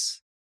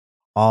brakes,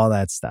 all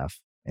that stuff.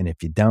 And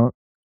if you don't,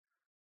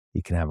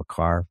 you can have a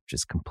car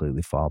just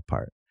completely fall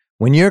apart.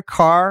 When your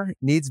car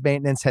needs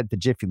maintenance, head to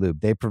Jiffy Lube.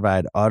 They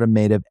provide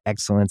automotive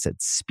excellence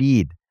at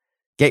speed.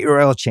 Get your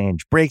oil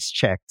change, brakes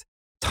checked,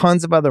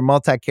 tons of other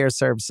multi-care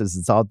services.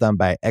 It's all done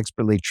by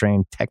expertly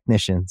trained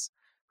technicians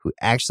who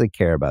actually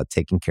care about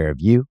taking care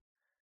of you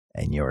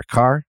and your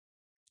car.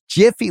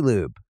 Jiffy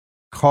Lube,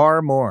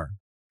 car more.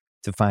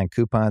 To find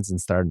coupons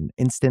and start an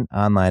instant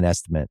online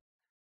estimate,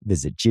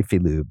 visit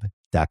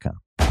jiffylube.com.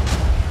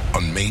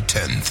 On May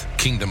 10th,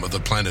 Kingdom of the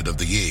Planet of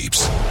the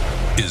Apes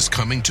is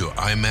coming to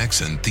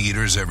IMAX and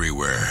theaters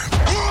everywhere.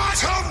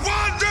 What a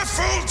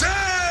wonderful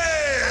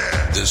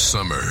day! This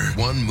summer,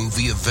 one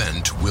movie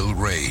event will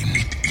reign.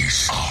 It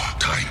is our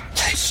time.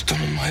 They stole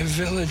my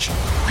village.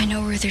 I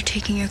know where they're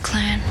taking your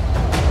clan.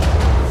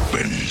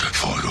 Bend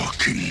for your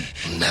king.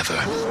 Never.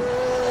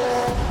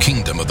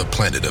 Kingdom of the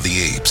Planet of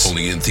the Apes.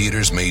 Only in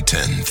theaters May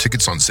 10.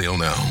 Tickets on sale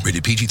now.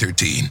 Rated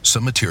PG-13.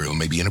 Some material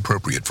may be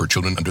inappropriate for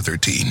children under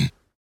 13.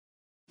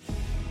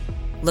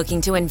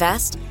 Looking to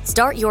invest?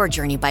 Start your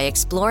journey by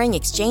exploring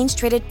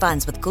exchange-traded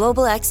funds with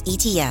Global X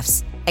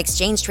ETFs.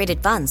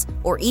 Exchange-traded funds,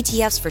 or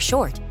ETFs for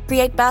short,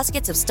 create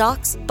baskets of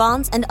stocks,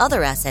 bonds, and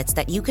other assets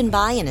that you can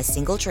buy in a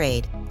single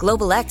trade.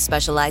 Global X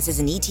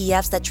specializes in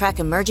ETFs that track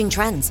emerging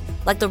trends,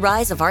 like the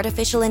rise of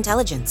artificial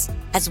intelligence,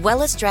 as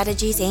well as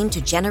strategies aimed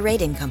to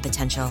generate income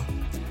potential.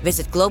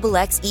 Visit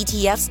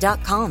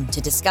globalxetfs.com to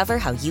discover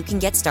how you can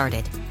get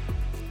started.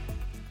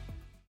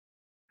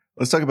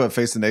 Let's talk about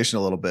Face the Nation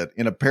a little bit.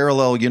 In a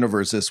parallel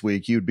universe this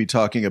week, you'd be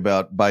talking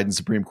about Biden's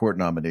Supreme Court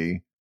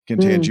nominee,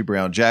 Ketanji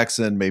Brown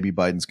Jackson, maybe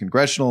Biden's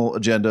congressional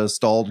agenda,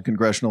 stalled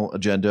congressional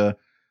agenda.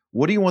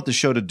 What do you want the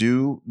show to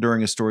do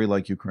during a story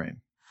like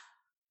Ukraine?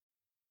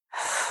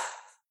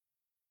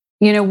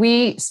 You know,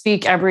 we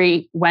speak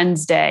every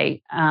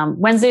Wednesday.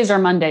 Wednesdays are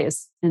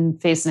Mondays in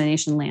Face the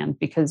Nation land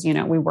because, you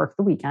know, we work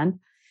the weekend.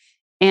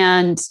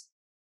 And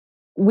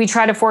we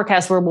try to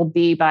forecast where we'll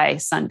be by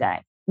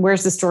Sunday.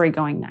 Where's the story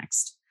going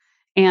next?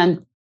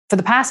 And for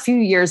the past few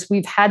years,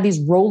 we've had these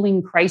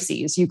rolling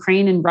crises.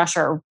 Ukraine and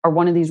Russia are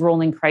one of these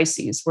rolling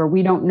crises where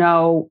we don't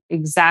know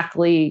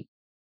exactly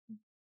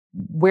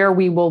where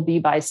we will be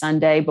by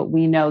Sunday, but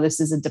we know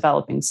this is a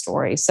developing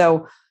story.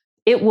 So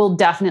it will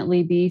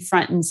definitely be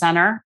front and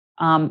center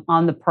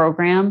on the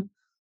program.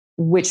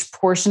 Which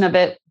portion of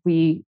it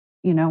we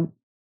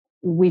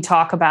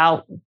talk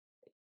about,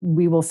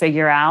 we will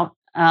figure out.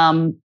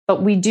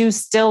 But we do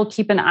still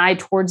keep an eye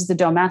towards the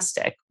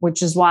domestic,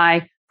 which is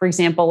why, for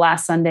example,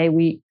 last Sunday,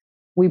 we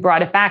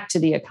brought it back to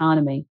the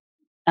economy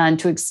and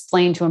to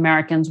explain to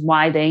Americans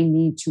why they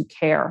need to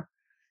care.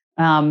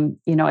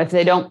 If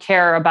they don't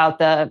care about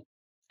the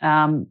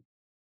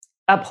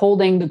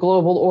upholding the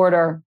global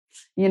order,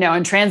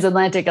 and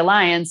transatlantic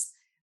alliance,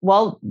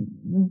 well,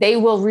 they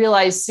will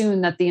realize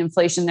soon that the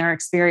inflation they're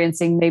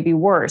experiencing may be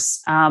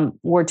worse,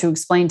 or to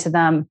explain to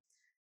them,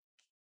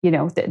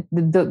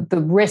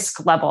 the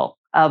risk level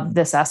of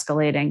this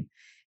escalating.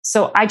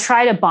 So I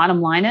try to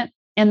bottom line it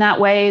in that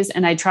ways.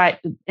 And I try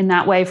in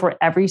that way for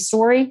every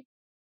story.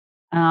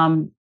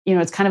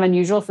 It's kind of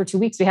unusual for 2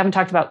 weeks. We haven't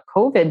talked about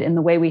COVID in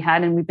the way we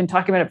had, and we've been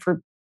talking about it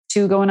for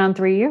 2 going on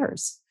 3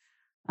 years.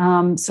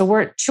 So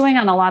we're chewing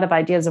on a lot of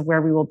ideas of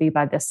where we will be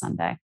by this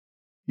Sunday.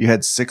 You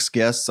had 6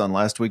 guests on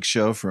last week's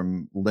show,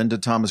 from Linda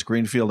Thomas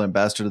Greenfield,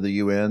 ambassador to the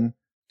UN,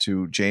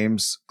 to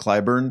James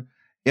Clyburn.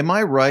 Am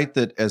I right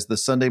that as the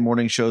Sunday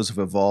morning shows have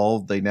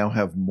evolved, they now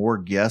have more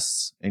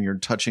guests and you're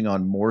touching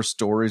on more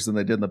stories than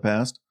they did in the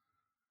past?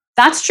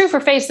 That's true for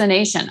Face the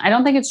Nation. I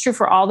don't think it's true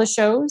for all the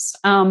shows.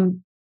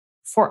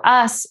 For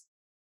us,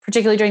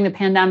 particularly during the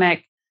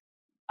pandemic,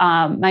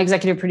 my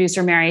executive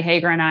producer, Mary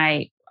Hager, and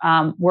I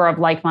were of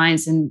like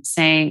minds in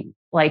saying,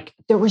 like,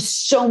 there was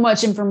so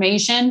much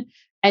information,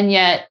 and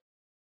yet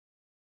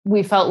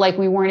we felt like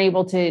we weren't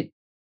able to,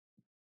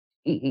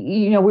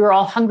 we were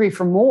all hungry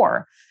for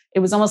more. It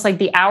was almost like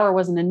the hour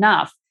wasn't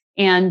enough.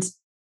 And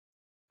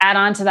add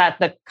on to that,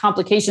 the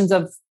complications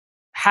of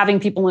having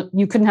people,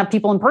 you couldn't have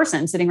people in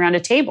person sitting around a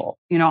table.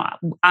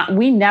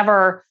 We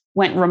never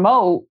went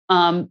remote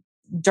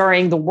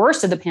during the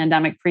worst of the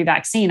pandemic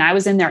pre-vaccine. I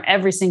was in there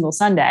every single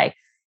Sunday,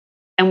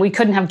 and we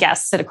couldn't have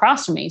guests sit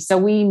across from me. So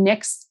we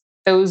nixed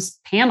those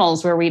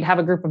panels where we'd have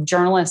a group of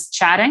journalists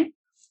chatting.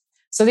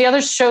 So the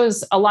other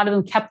shows, a lot of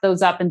them kept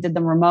those up and did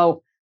them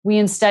remote. We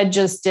instead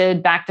just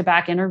did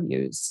back-to-back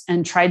interviews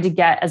and tried to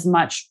get as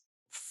much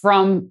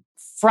from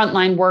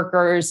frontline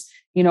workers,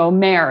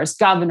 mayors,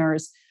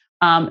 governors,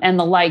 and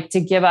the like,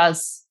 to give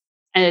us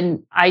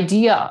an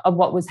idea of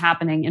what was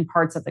happening in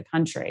parts of the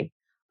country,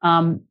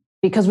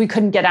 because we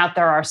couldn't get out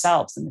there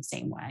ourselves in the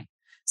same way.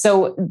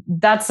 So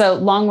that's a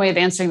long way of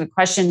answering the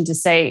question to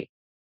say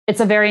it's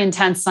a very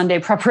intense Sunday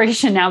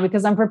preparation now,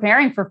 because I'm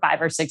preparing for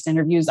 5 or 6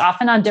 interviews,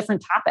 often on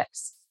different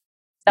topics.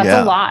 That's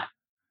a lot.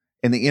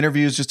 And the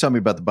interviews, just tell me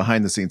about the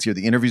behind the scenes here.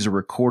 The interviews are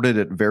recorded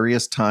at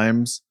various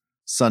times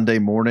Sunday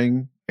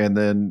morning, and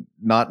then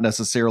not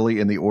necessarily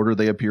in the order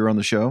they appear on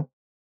the show?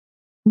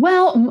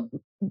 Well,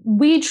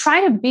 we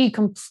try to be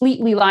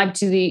completely live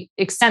to the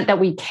extent that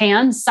we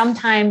can.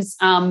 Sometimes,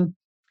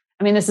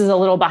 this is a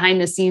little behind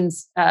the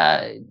scenes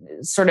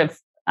sort of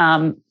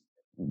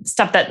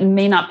stuff that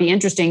may not be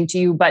interesting to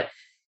you. But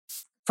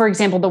for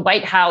example, the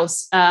White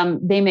House,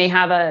 they may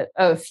have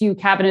a few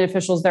cabinet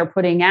officials they're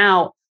putting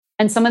out.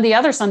 And some of the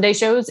other Sunday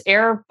shows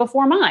air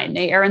before mine.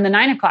 They air in the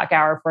 9 o'clock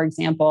hour, for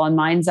example, and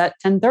mine's at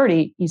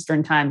 10:30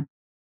 Eastern time.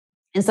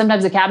 And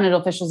sometimes the cabinet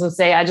officials will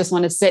say, I just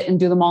want to sit and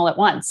do them all at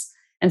once.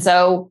 And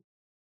so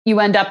you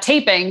end up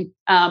taping,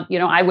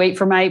 I wait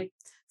for my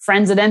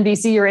friends at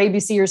NBC or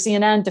ABC or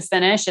CNN to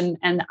finish,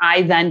 and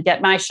I then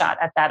get my shot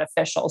at that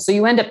official. So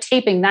you end up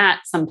taping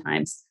that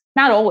sometimes,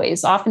 not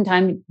always.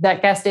 Oftentimes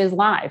that guest is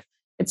live.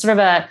 It's sort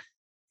of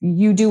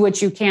you do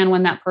what you can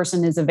when that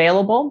person is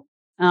available.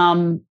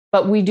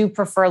 But we do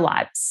prefer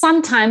live.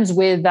 Sometimes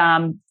with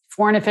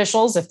foreign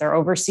officials, if they're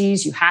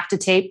overseas, you have to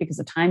tape because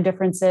of time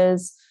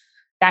differences,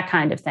 that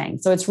kind of thing.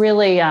 So it's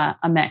really a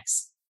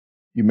mix.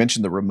 You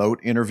mentioned the remote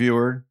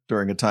interviewer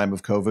during a time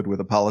of COVID with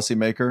a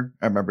policymaker.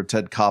 I remember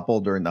Ted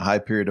Koppel during the high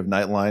period of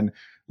Nightline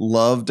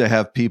loved to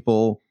have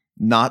people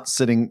not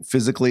sitting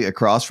physically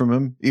across from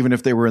him. Even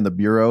if they were in the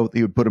bureau,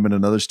 he would put them in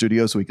another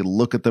studio so he could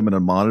look at them in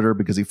a monitor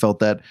because he felt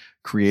that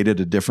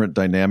created a different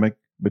dynamic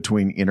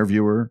between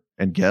interviewer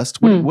and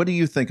guest. What do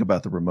you think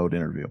about the remote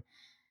interview?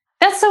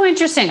 That's so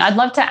interesting. I'd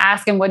love to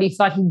ask him what he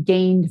thought he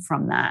gained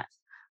from that.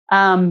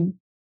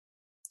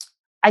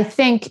 I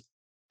think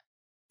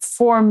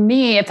for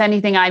me, if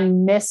anything, I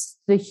missed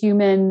the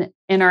human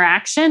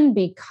interaction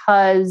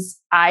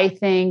because I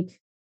think,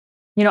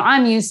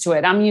 I'm used to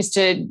it. I'm used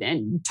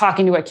to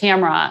talking to a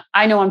camera.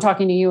 I know I'm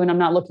talking to you and I'm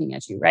not looking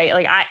at you, right?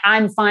 Like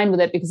I'm fine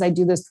with it because I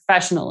do this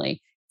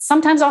professionally.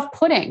 Sometimes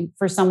off-putting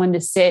for someone to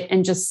sit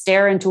and just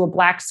stare into a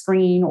black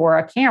screen or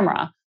a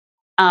camera.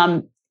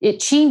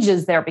 It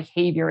changes their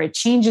behavior. It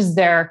changes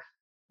their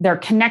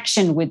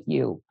connection with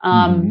you.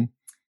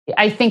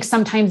 I think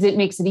sometimes it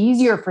makes it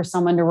easier for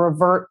someone to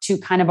revert to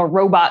kind of a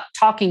robot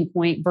talking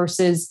point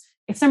versus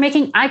if they're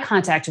making eye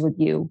contact with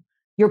you,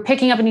 you're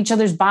picking up on each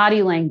other's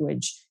body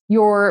language.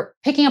 You're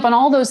picking up on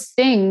all those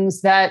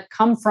things that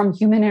come from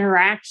human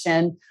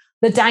interaction.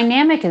 The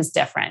dynamic is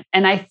different.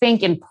 And I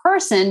think in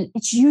person,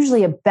 it's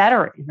usually a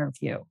better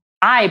interview.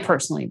 I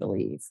personally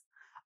believe.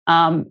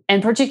 And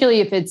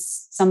particularly if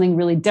it's something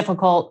really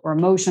difficult or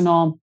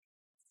emotional.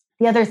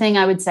 The other thing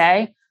I would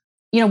say,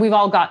 we've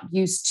all got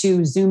used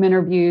to Zoom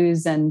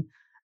interviews and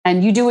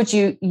you do what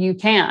you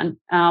can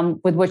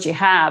with what you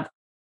have.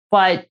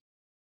 But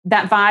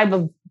that vibe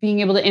of being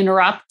able to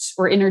interrupt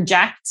or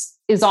interject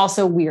is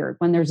also weird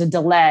when there's a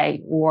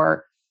delay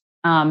or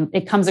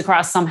it comes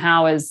across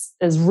somehow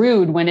as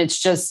rude when it's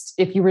just,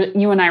 if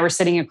you and I were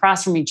sitting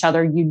across from each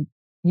other, you'd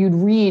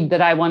read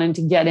that I wanted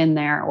to get in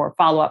there or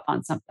follow up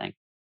on something.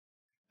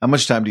 How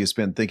much time do you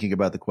spend thinking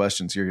about the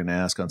questions you're going to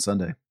ask on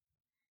Sunday?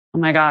 Oh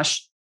my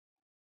gosh.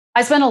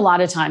 I spend a lot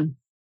of time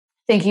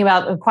thinking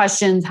about the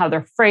questions, how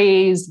they're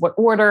phrased, what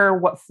order,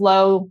 what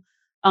flow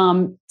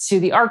to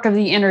the arc of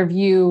the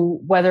interview,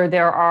 whether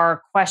there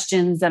are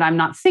questions that I'm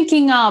not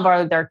thinking of,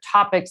 are there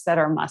topics that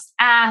are must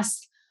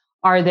ask?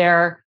 Are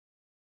there,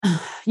 how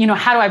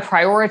do I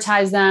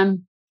prioritize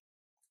them?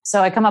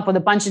 So I come up with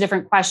a bunch of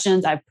different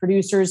questions. I have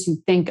producers who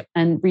think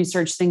and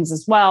research things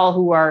as well,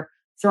 who are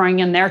throwing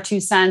in their 2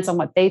 cents on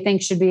what they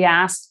think should be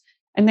asked.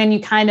 And then you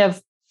kind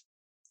of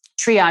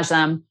triage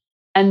them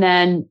and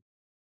then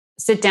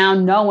sit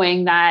down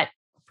knowing that,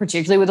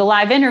 particularly with a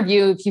live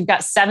interview, if you've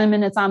got 7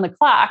 minutes on the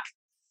clock,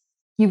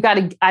 you've got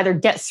to either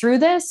get through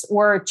this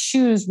or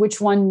choose which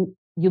one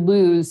you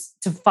lose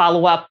to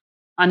follow up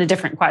on a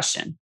different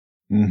question.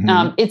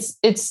 Mm-hmm.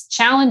 It's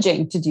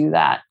challenging to do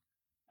that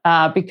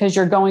because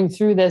you're going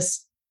through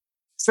this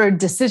sort of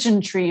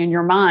decision tree in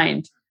your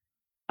mind.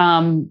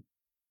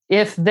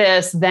 If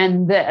this,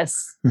 then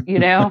this,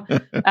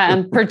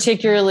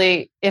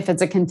 particularly if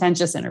it's a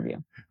contentious interview.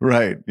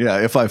 Right. Yeah.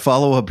 If I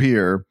follow up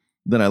here,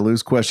 then I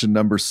lose question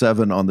number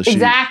 7 on the sheet.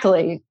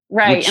 Exactly.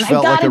 Right. Which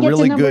felt like a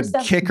really good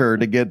kicker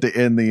to get to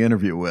end the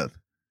interview with.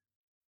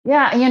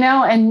 Yeah.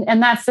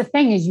 And that's the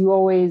thing is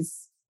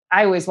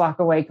I always walk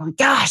away going,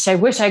 gosh, I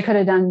wish I could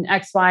have done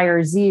X, Y,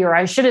 or Z, or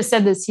I should have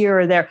said this here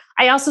or there.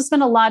 I also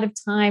spend a lot of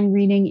time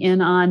reading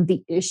in on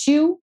the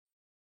issue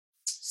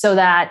so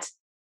that,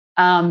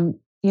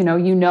 you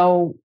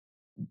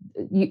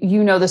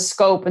know the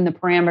scope and the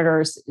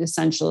parameters,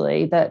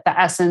 essentially, the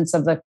essence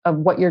of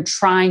what you're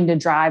trying to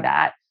drive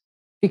at,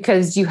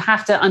 because you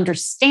have to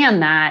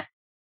understand that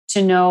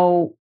to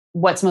know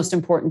what's most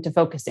important to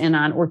focus in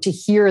on or to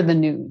hear the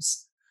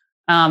news.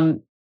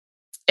 And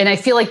I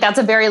feel like that's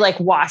a very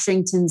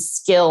Washington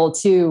skill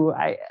too,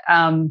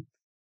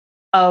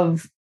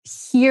 of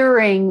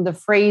hearing the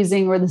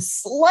phrasing or the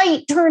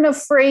slight turn of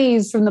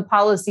phrase from the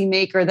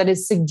policymaker that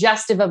is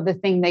suggestive of the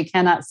thing they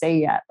cannot say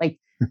yet.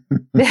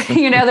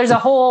 There's a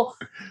whole,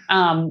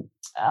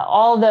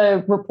 all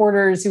the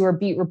reporters who are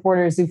beat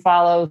reporters who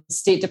follow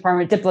State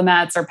Department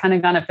diplomats or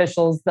Pentagon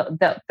officials,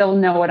 they'll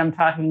know what I'm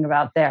talking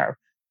about there.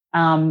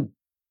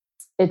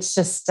 It's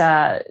just,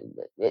 I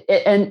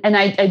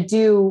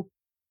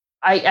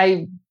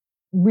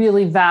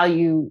really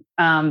value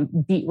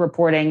beat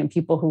reporting and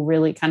people who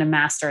really kind of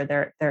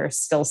master their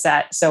skill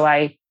set. So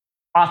I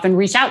often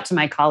reach out to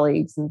my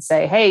colleagues and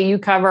say, hey, you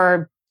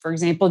cover, for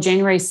example,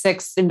 January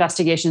 6th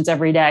investigations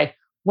every day.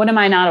 What am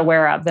I not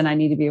aware of that I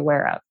need to be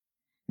aware of?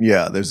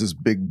 Yeah, there's this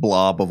big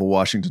blob of a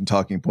Washington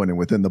talking point, and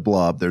within the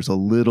blob, there's a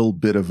little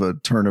bit of a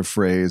turn of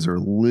phrase or a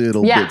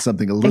little bit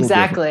something a little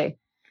exactly.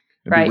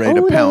 different. Right.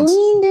 Oh, they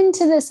leaned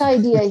into this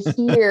idea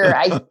here.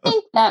 I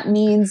think that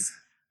means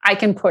I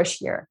can push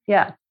here.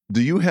 Yeah.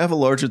 Do you have a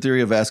larger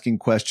theory of asking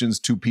questions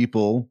to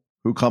people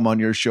who come on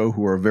your show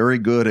who are very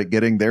good at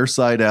getting their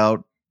side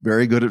out,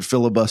 very good at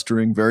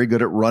filibustering, very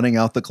good at running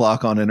out the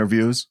clock on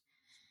interviews?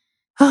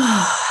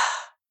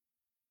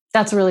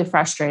 That's really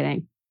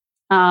frustrating.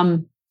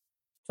 So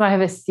I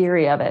have a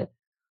theory of it.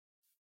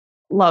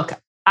 Look,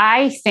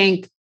 I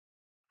think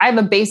I have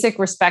a basic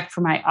respect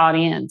for my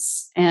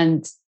audience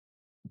and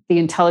the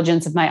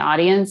intelligence of my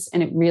audience.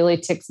 And it really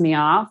ticks me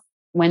off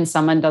when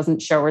someone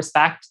doesn't show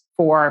respect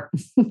for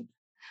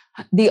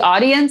the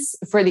audience,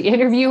 for the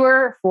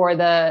interviewer, for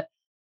the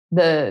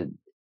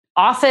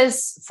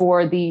office,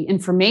 for the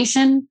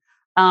information.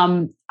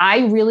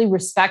 I really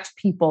respect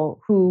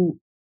people who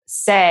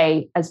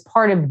say, as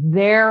part of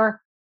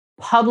their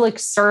public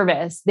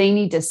service, they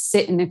need to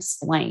sit and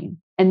explain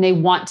and they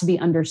want to be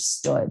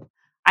understood.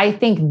 I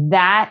think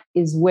that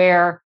is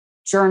where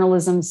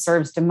journalism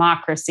serves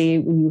democracy,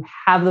 when you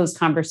have those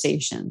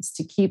conversations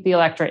to keep the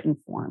electorate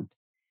informed.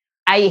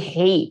 I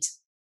hate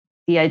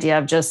the idea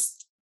of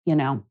just,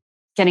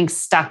 getting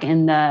stuck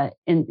in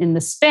the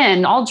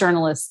spin. All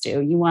journalists do.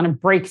 You want to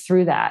break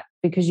through that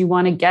because you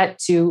want to get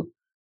to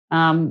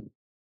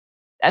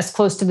as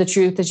close to the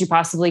truth as you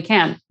possibly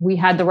can. We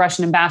had the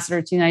Russian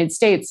ambassador to the United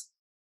States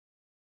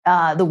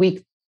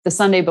the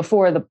Sunday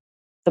before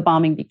the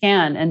bombing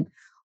began. And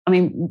I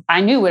mean,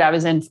 I knew what I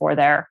was in for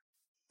there.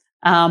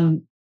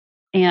 And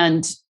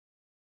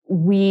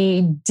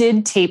we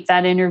did tape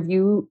that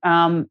interview,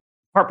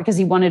 part because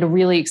he wanted a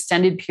really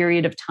extended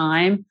period of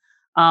time.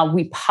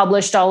 We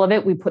published all of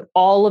it. We put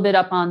all of it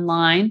up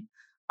online.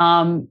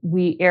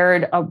 We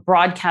aired a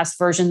broadcast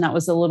version that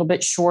was a little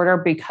bit shorter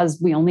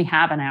because we only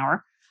have an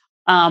hour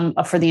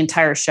for the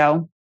entire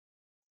show.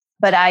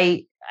 But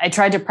I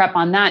tried to prep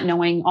on that,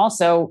 knowing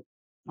also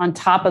on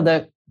top of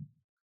the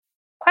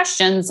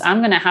questions, I'm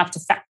going to have to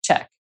fact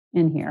check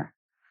in here.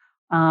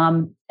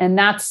 And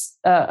that's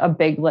a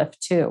big lift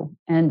too.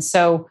 And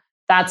so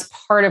that's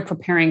part of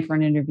preparing for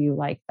an interview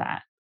like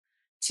that,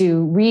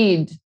 to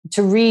read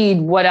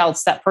what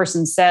else that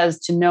person says,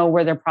 to know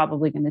where they're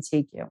probably going to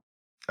take you.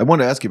 I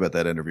want to ask you about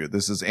that interview.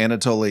 This is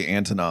Anatoly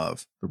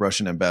Antonov, the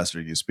Russian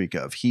ambassador you speak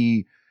of.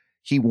 He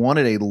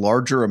wanted a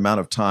larger amount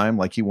of time,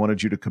 like he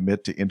wanted you to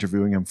commit to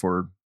interviewing him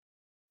for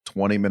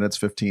 20 minutes,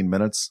 15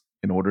 minutes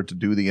in order to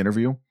do the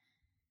interview?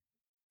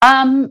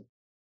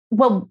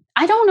 Well,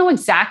 I don't know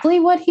exactly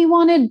what he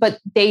wanted, but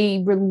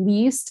they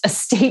released a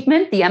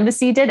statement, the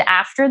embassy did,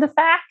 after the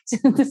fact,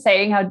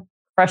 saying how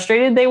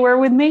frustrated they were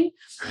with me.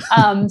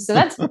 So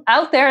that's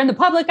out there in the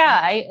public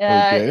eye,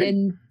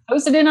 and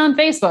posted it on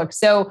Facebook.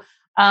 So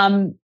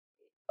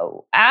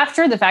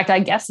after the fact, I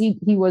guess he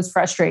was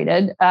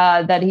frustrated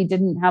that he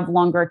didn't have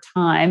longer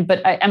time.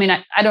 But I mean,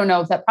 I don't know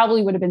if that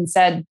probably would have been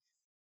said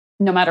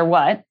no matter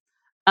what,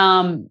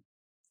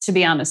 to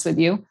be honest with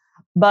you.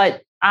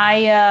 But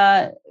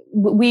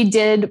we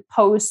did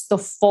post the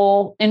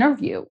full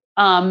interview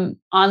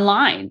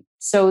online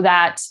so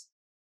that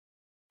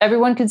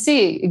everyone could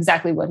see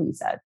exactly what he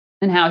said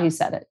and how he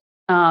said it.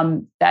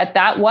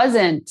 That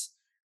wasn't,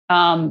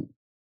 in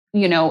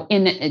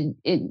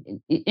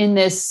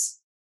this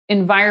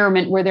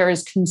environment where there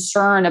is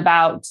concern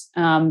about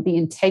the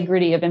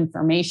integrity of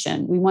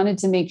information. We wanted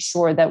to make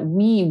sure that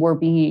we were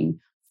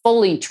being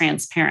fully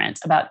transparent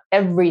about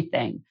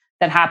everything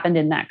that happened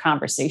in that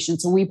conversation.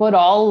 So we put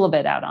all of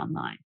it out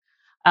online.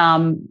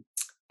 And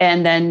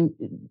then,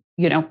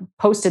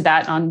 posted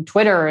that on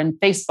Twitter and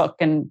Facebook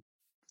and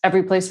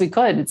every place we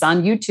could. It's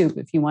on YouTube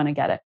if you want to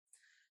get it.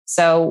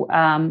 So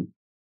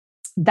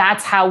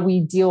that's how we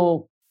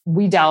dealt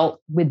with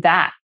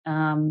that.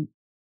 And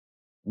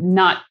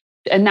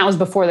that was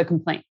before the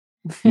complaint.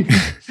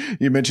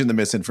 You mentioned the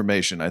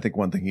misinformation. I think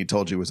one thing he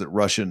told you was that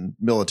Russian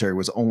military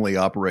was only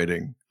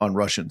operating on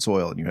Russian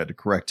soil, and you had to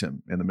correct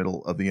him in the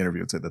middle of the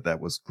interview and say that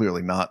was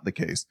clearly not the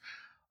case.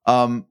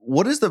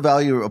 What is the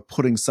value of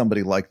putting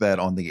somebody like that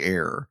on the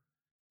air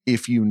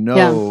if you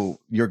know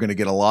you're going to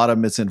get a lot of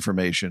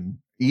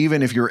misinformation,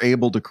 even if you're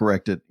able to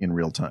correct it in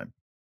real time?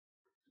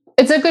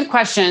 It's a good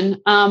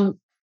question.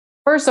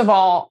 First of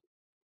all,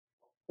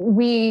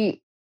 I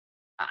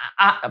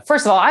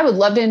would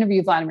love to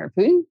interview Vladimir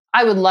Putin.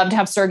 I would love to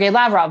have Sergei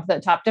Lavrov, the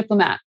top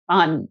diplomat,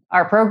 on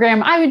our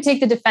program. I would take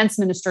the defense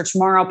minister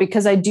tomorrow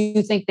because I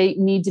do think they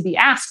need to be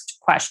asked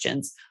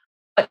questions.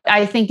 But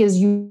I think as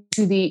you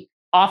to the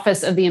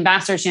office of the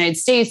ambassador to the United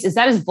States is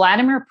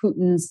Vladimir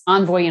Putin's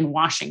envoy in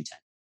Washington.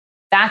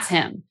 That's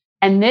him.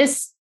 And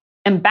this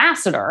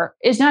ambassador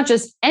is not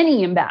just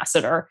any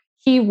ambassador.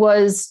 He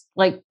was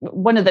like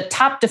one of the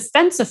top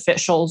defense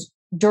officials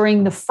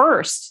during the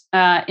first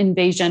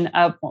invasion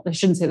of, well, I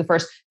shouldn't say the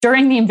first,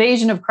 during the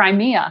invasion of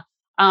Crimea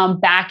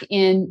back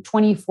in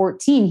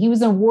 2014. He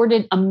was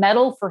awarded a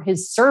medal for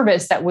his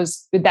service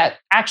that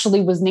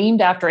actually was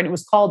named after, and it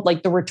was called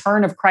like the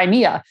Return of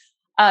Crimea.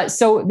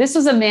 So this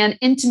was a man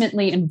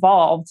intimately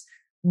involved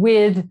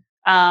with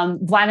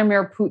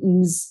Vladimir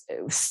Putin's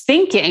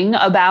thinking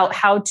about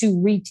how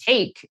to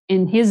retake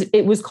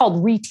it was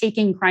called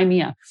Retaking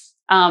Crimea,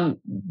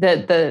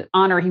 the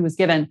honor he was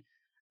given,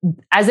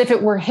 as if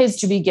it were his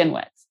to begin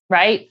with,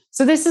 right?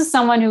 So this is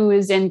someone who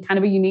is in kind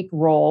of a unique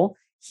role.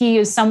 He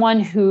is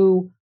someone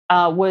who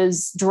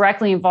was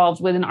directly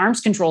involved with an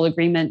arms control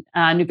agreement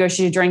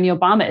negotiated during the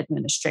Obama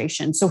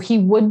administration. So he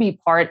would be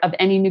part of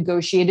any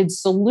negotiated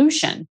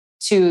solution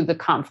to the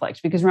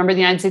conflict, because remember, the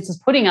United States was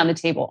putting on the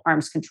table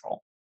arms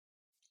control.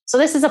 So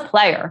this is a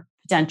player,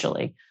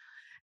 potentially.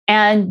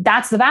 And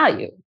that's the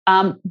value.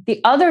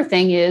 The other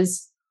thing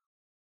is,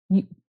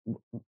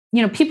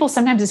 people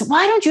sometimes say,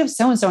 why don't you have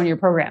so-and-so in your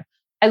program?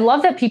 I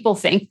love that people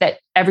think that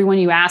everyone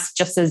you ask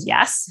just says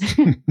yes.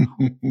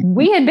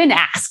 We had been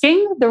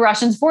asking the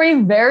Russians for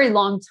a very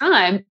long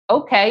time.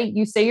 Okay,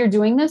 you say you're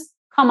doing this.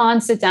 Come on,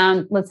 sit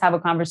down. Let's have a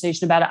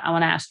conversation about it. I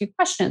want to ask you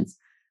questions.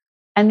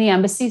 And the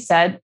embassy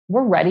said,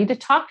 we're ready to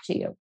talk to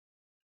you.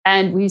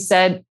 And we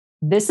said,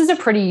 this is a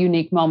pretty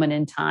unique moment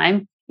in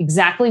time.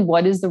 Exactly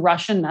what is the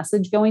Russian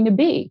message going to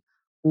be?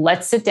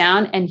 Let's sit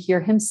down and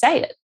hear him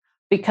say it.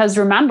 Because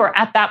remember,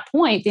 at that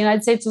point, the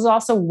United States was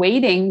also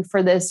waiting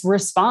for this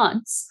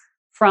response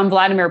from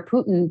Vladimir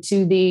Putin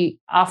to the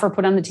offer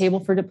put on the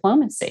table for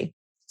diplomacy.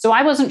 So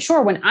I wasn't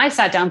sure when I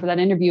sat down for that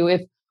interview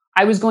if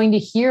I was going to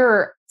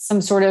hear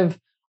some sort of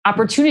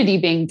opportunity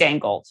being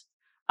dangled.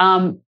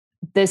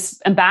 This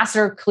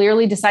ambassador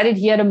clearly decided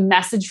he had a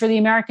message for the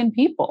American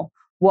people.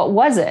 What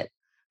was it?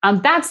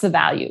 That's the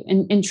value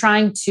in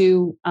trying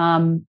to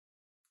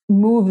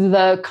move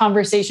the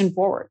conversation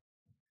forward.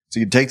 So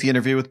you take the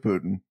interview with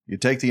Putin, you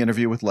take the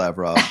interview with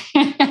Lavrov.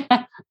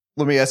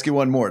 Let me ask you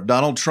one more.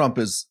 Donald Trump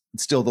is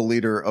still the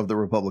leader of the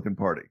Republican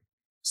Party.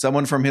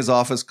 Someone from his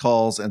office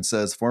calls and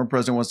says, former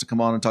president wants to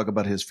come on and talk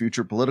about his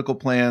future political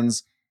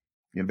plans,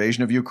 the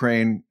invasion of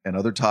Ukraine, and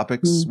other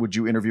topics. Would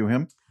you interview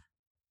him?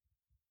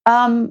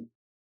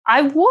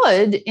 I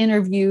would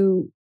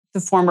interview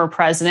the former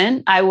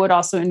president. I would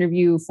also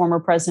interview former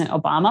President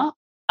Obama.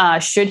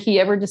 Should he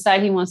ever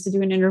decide he wants to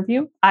do an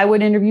interview, I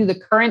would interview the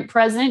current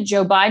president,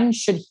 Joe Biden,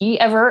 should he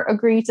ever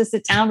agree to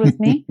sit down with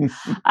me.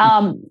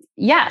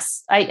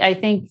 Yes, I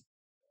think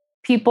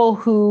people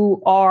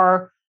who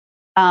are,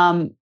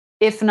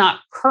 if not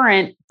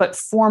current, but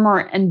former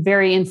and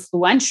very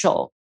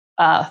influential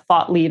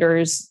thought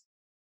leaders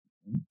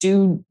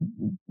do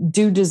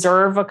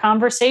deserve a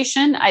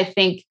conversation. I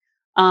think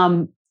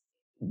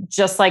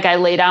just like I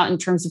laid out in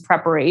terms of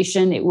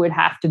preparation, it would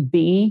have to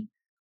be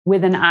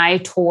with an eye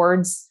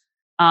towards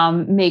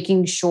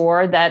making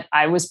sure that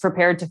I was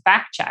prepared to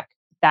fact check,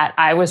 that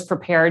I was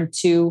prepared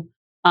to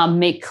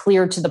make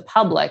clear to the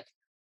public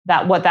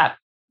that what that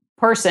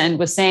person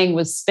was saying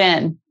was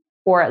spin,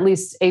 or at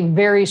least a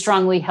very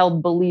strongly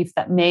held belief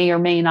that may or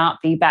may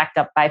not be backed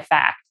up by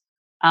fact.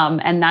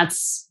 And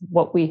that's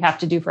what we have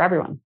to do for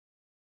everyone.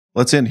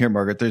 Let's end here,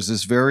 Margaret. There's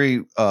this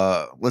very,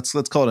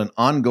 let's call it an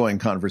ongoing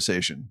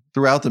conversation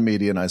throughout the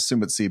media, and I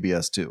assume it's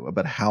CBS too,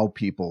 about how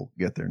people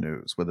get their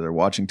news, whether they're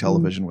watching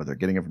television, whether they're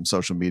getting it from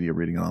social media,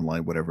 reading it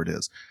online, whatever it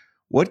is.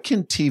 What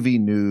can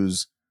TV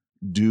news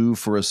do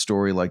for a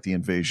story like the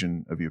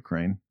invasion of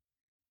Ukraine?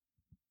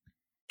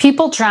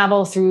 People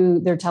travel through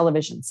their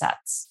television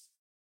sets.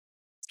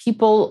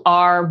 People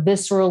are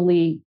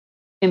viscerally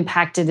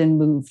impacted and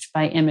moved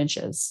by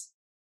images.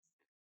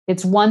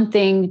 It's one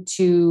thing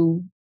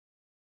to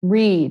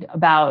read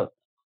about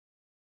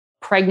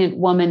pregnant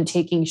woman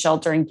taking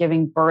shelter and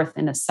giving birth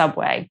in a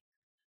subway.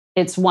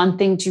 It's one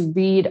thing to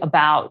read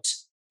about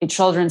a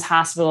children's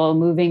hospital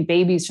moving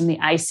babies from the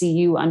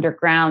ICU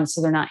underground so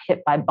they're not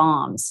hit by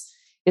bombs.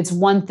 It's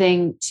one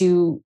thing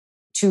to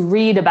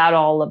read about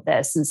all of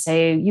this and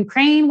say,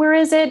 Ukraine, where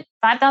is it?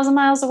 5,000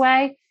 miles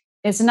away.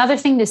 It's another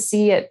thing to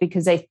see it,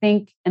 because I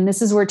think, and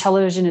this is where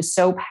television is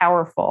so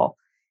powerful,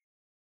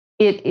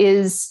 it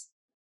is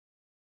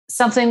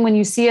something when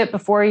you see it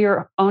before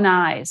your own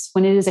eyes,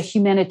 when it is a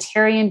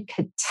humanitarian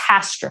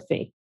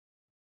catastrophe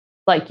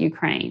like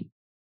Ukraine,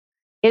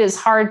 it is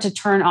hard to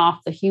turn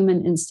off the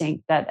human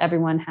instinct that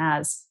everyone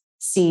has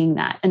seeing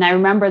that. And I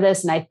remember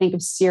this, and I think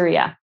of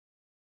Syria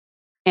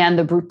and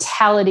the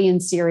brutality in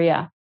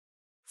Syria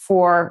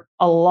for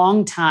a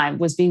long time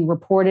was being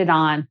reported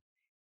on,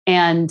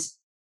 and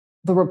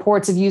the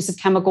reports of use of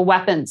chemical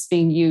weapons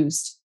being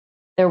used.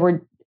 There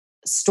were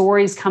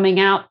stories coming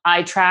out,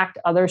 I tracked,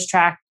 others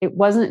tracked. It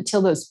wasn't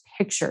until those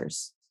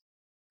pictures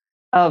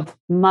of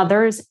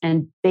mothers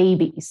and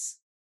babies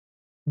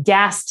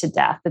gassed to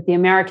death that the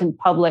American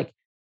public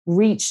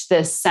reached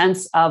this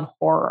sense of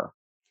horror.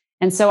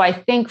 And so I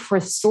think for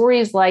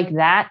stories like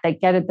that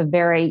get at the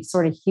very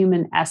sort of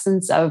human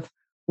essence of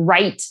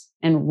right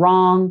and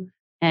wrong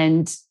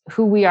and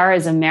who we are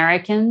as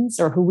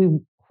Americans, or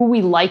who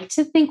we like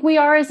to think we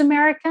are as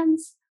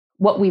Americans,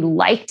 what we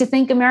like to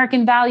think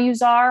American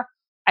values are,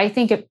 I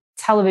think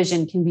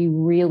television can be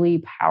really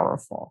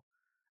powerful.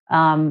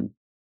 And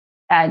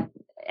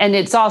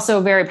it's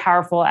also very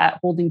powerful at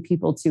holding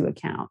people to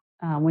account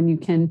when you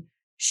can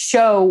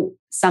show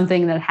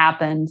something that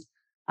happened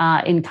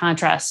in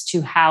contrast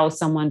to how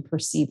someone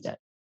perceived it.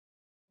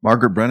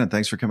 Margaret Brennan,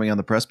 thanks for coming on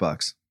the Press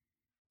Box.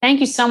 Thank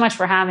you so much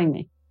for having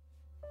me.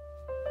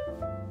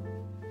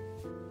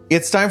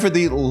 It's time for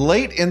the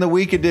late in the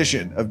week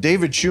edition of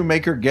David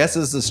Shoemaker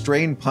Guesses the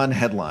Strain Pun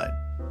Headline.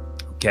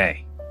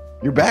 Okay.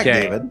 You're back,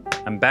 David.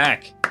 I'm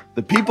back.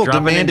 The people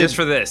Dropping demanded in just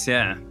for this,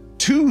 yeah.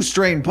 2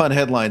 strain pun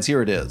headlines.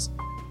 Here it is.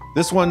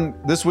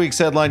 This week's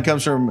headline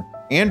comes from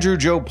Andrew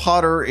Joe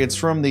Potter. It's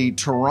from the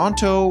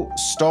Toronto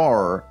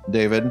Star,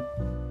 David.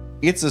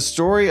 It's a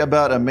story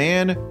about a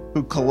man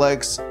who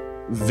collects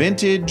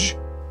vintage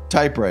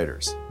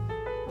typewriters.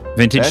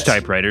 Vintage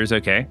typewriters,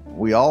 okay.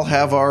 We all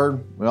have our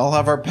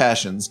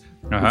passions.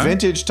 Uh-huh.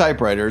 Vintage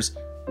typewriters.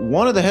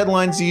 One of the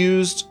headlines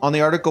used on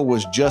the article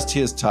was just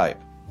his type.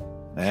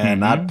 And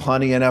not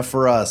punny enough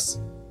for us.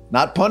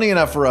 Not punny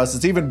enough for us.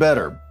 It's even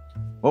better.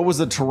 What was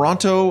the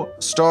Toronto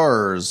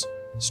Star's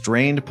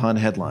strained pun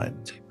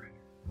headline?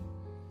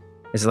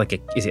 Is it like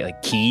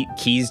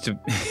keys to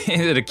is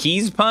it a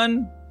keys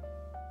pun?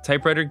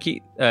 Typewriter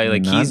key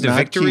like Not- keys to not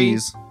victory?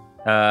 keys.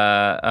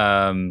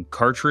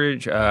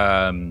 Cartridge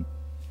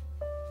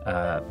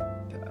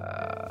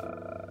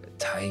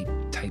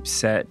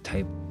typeset,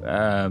 type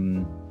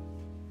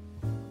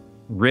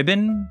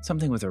ribbon,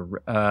 something with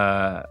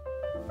a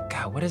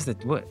God, what is it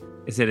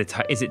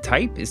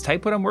type? Is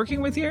type what I'm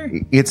working with here?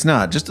 It's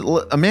not. Just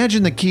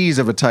imagine the keys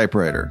of a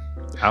typewriter.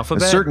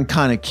 Alphabet? A certain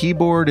kind of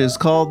keyboard is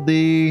called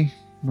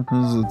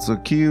because it's a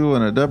Q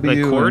and a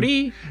W. Like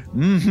QWERTY?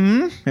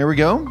 Mm-hmm. Here we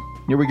go.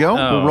 Oh.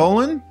 We're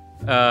rolling.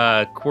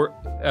 QWERTY.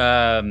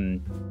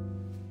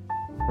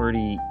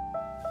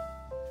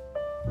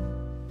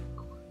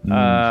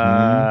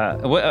 I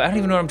don't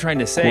even know what I'm trying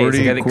to say. It's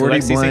the guy that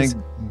collects these things.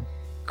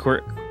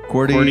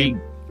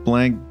 QWERTY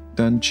blank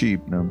done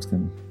cheap. No, I'm just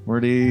kidding.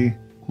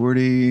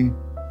 QWERTY.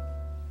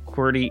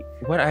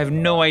 What? I have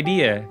no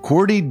idea.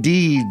 QWERTY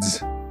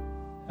deeds.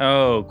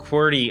 Oh,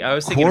 QWERTY. I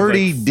was thinking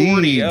QWERTY of like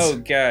 40. deeds. Oh,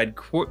 God.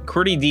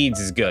 QWERTY deeds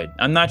is good.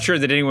 I'm not sure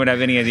that anyone would have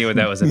any idea what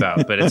that was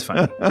about, but it's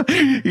fine.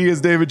 He is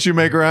David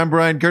Shoemaker. I'm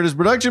Brian Curtis.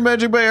 Production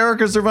magic by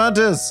Erica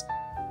Cervantes.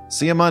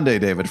 See you Monday,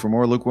 David, for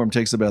more lukewarm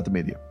takes about the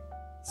media.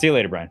 See you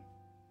later, Brian.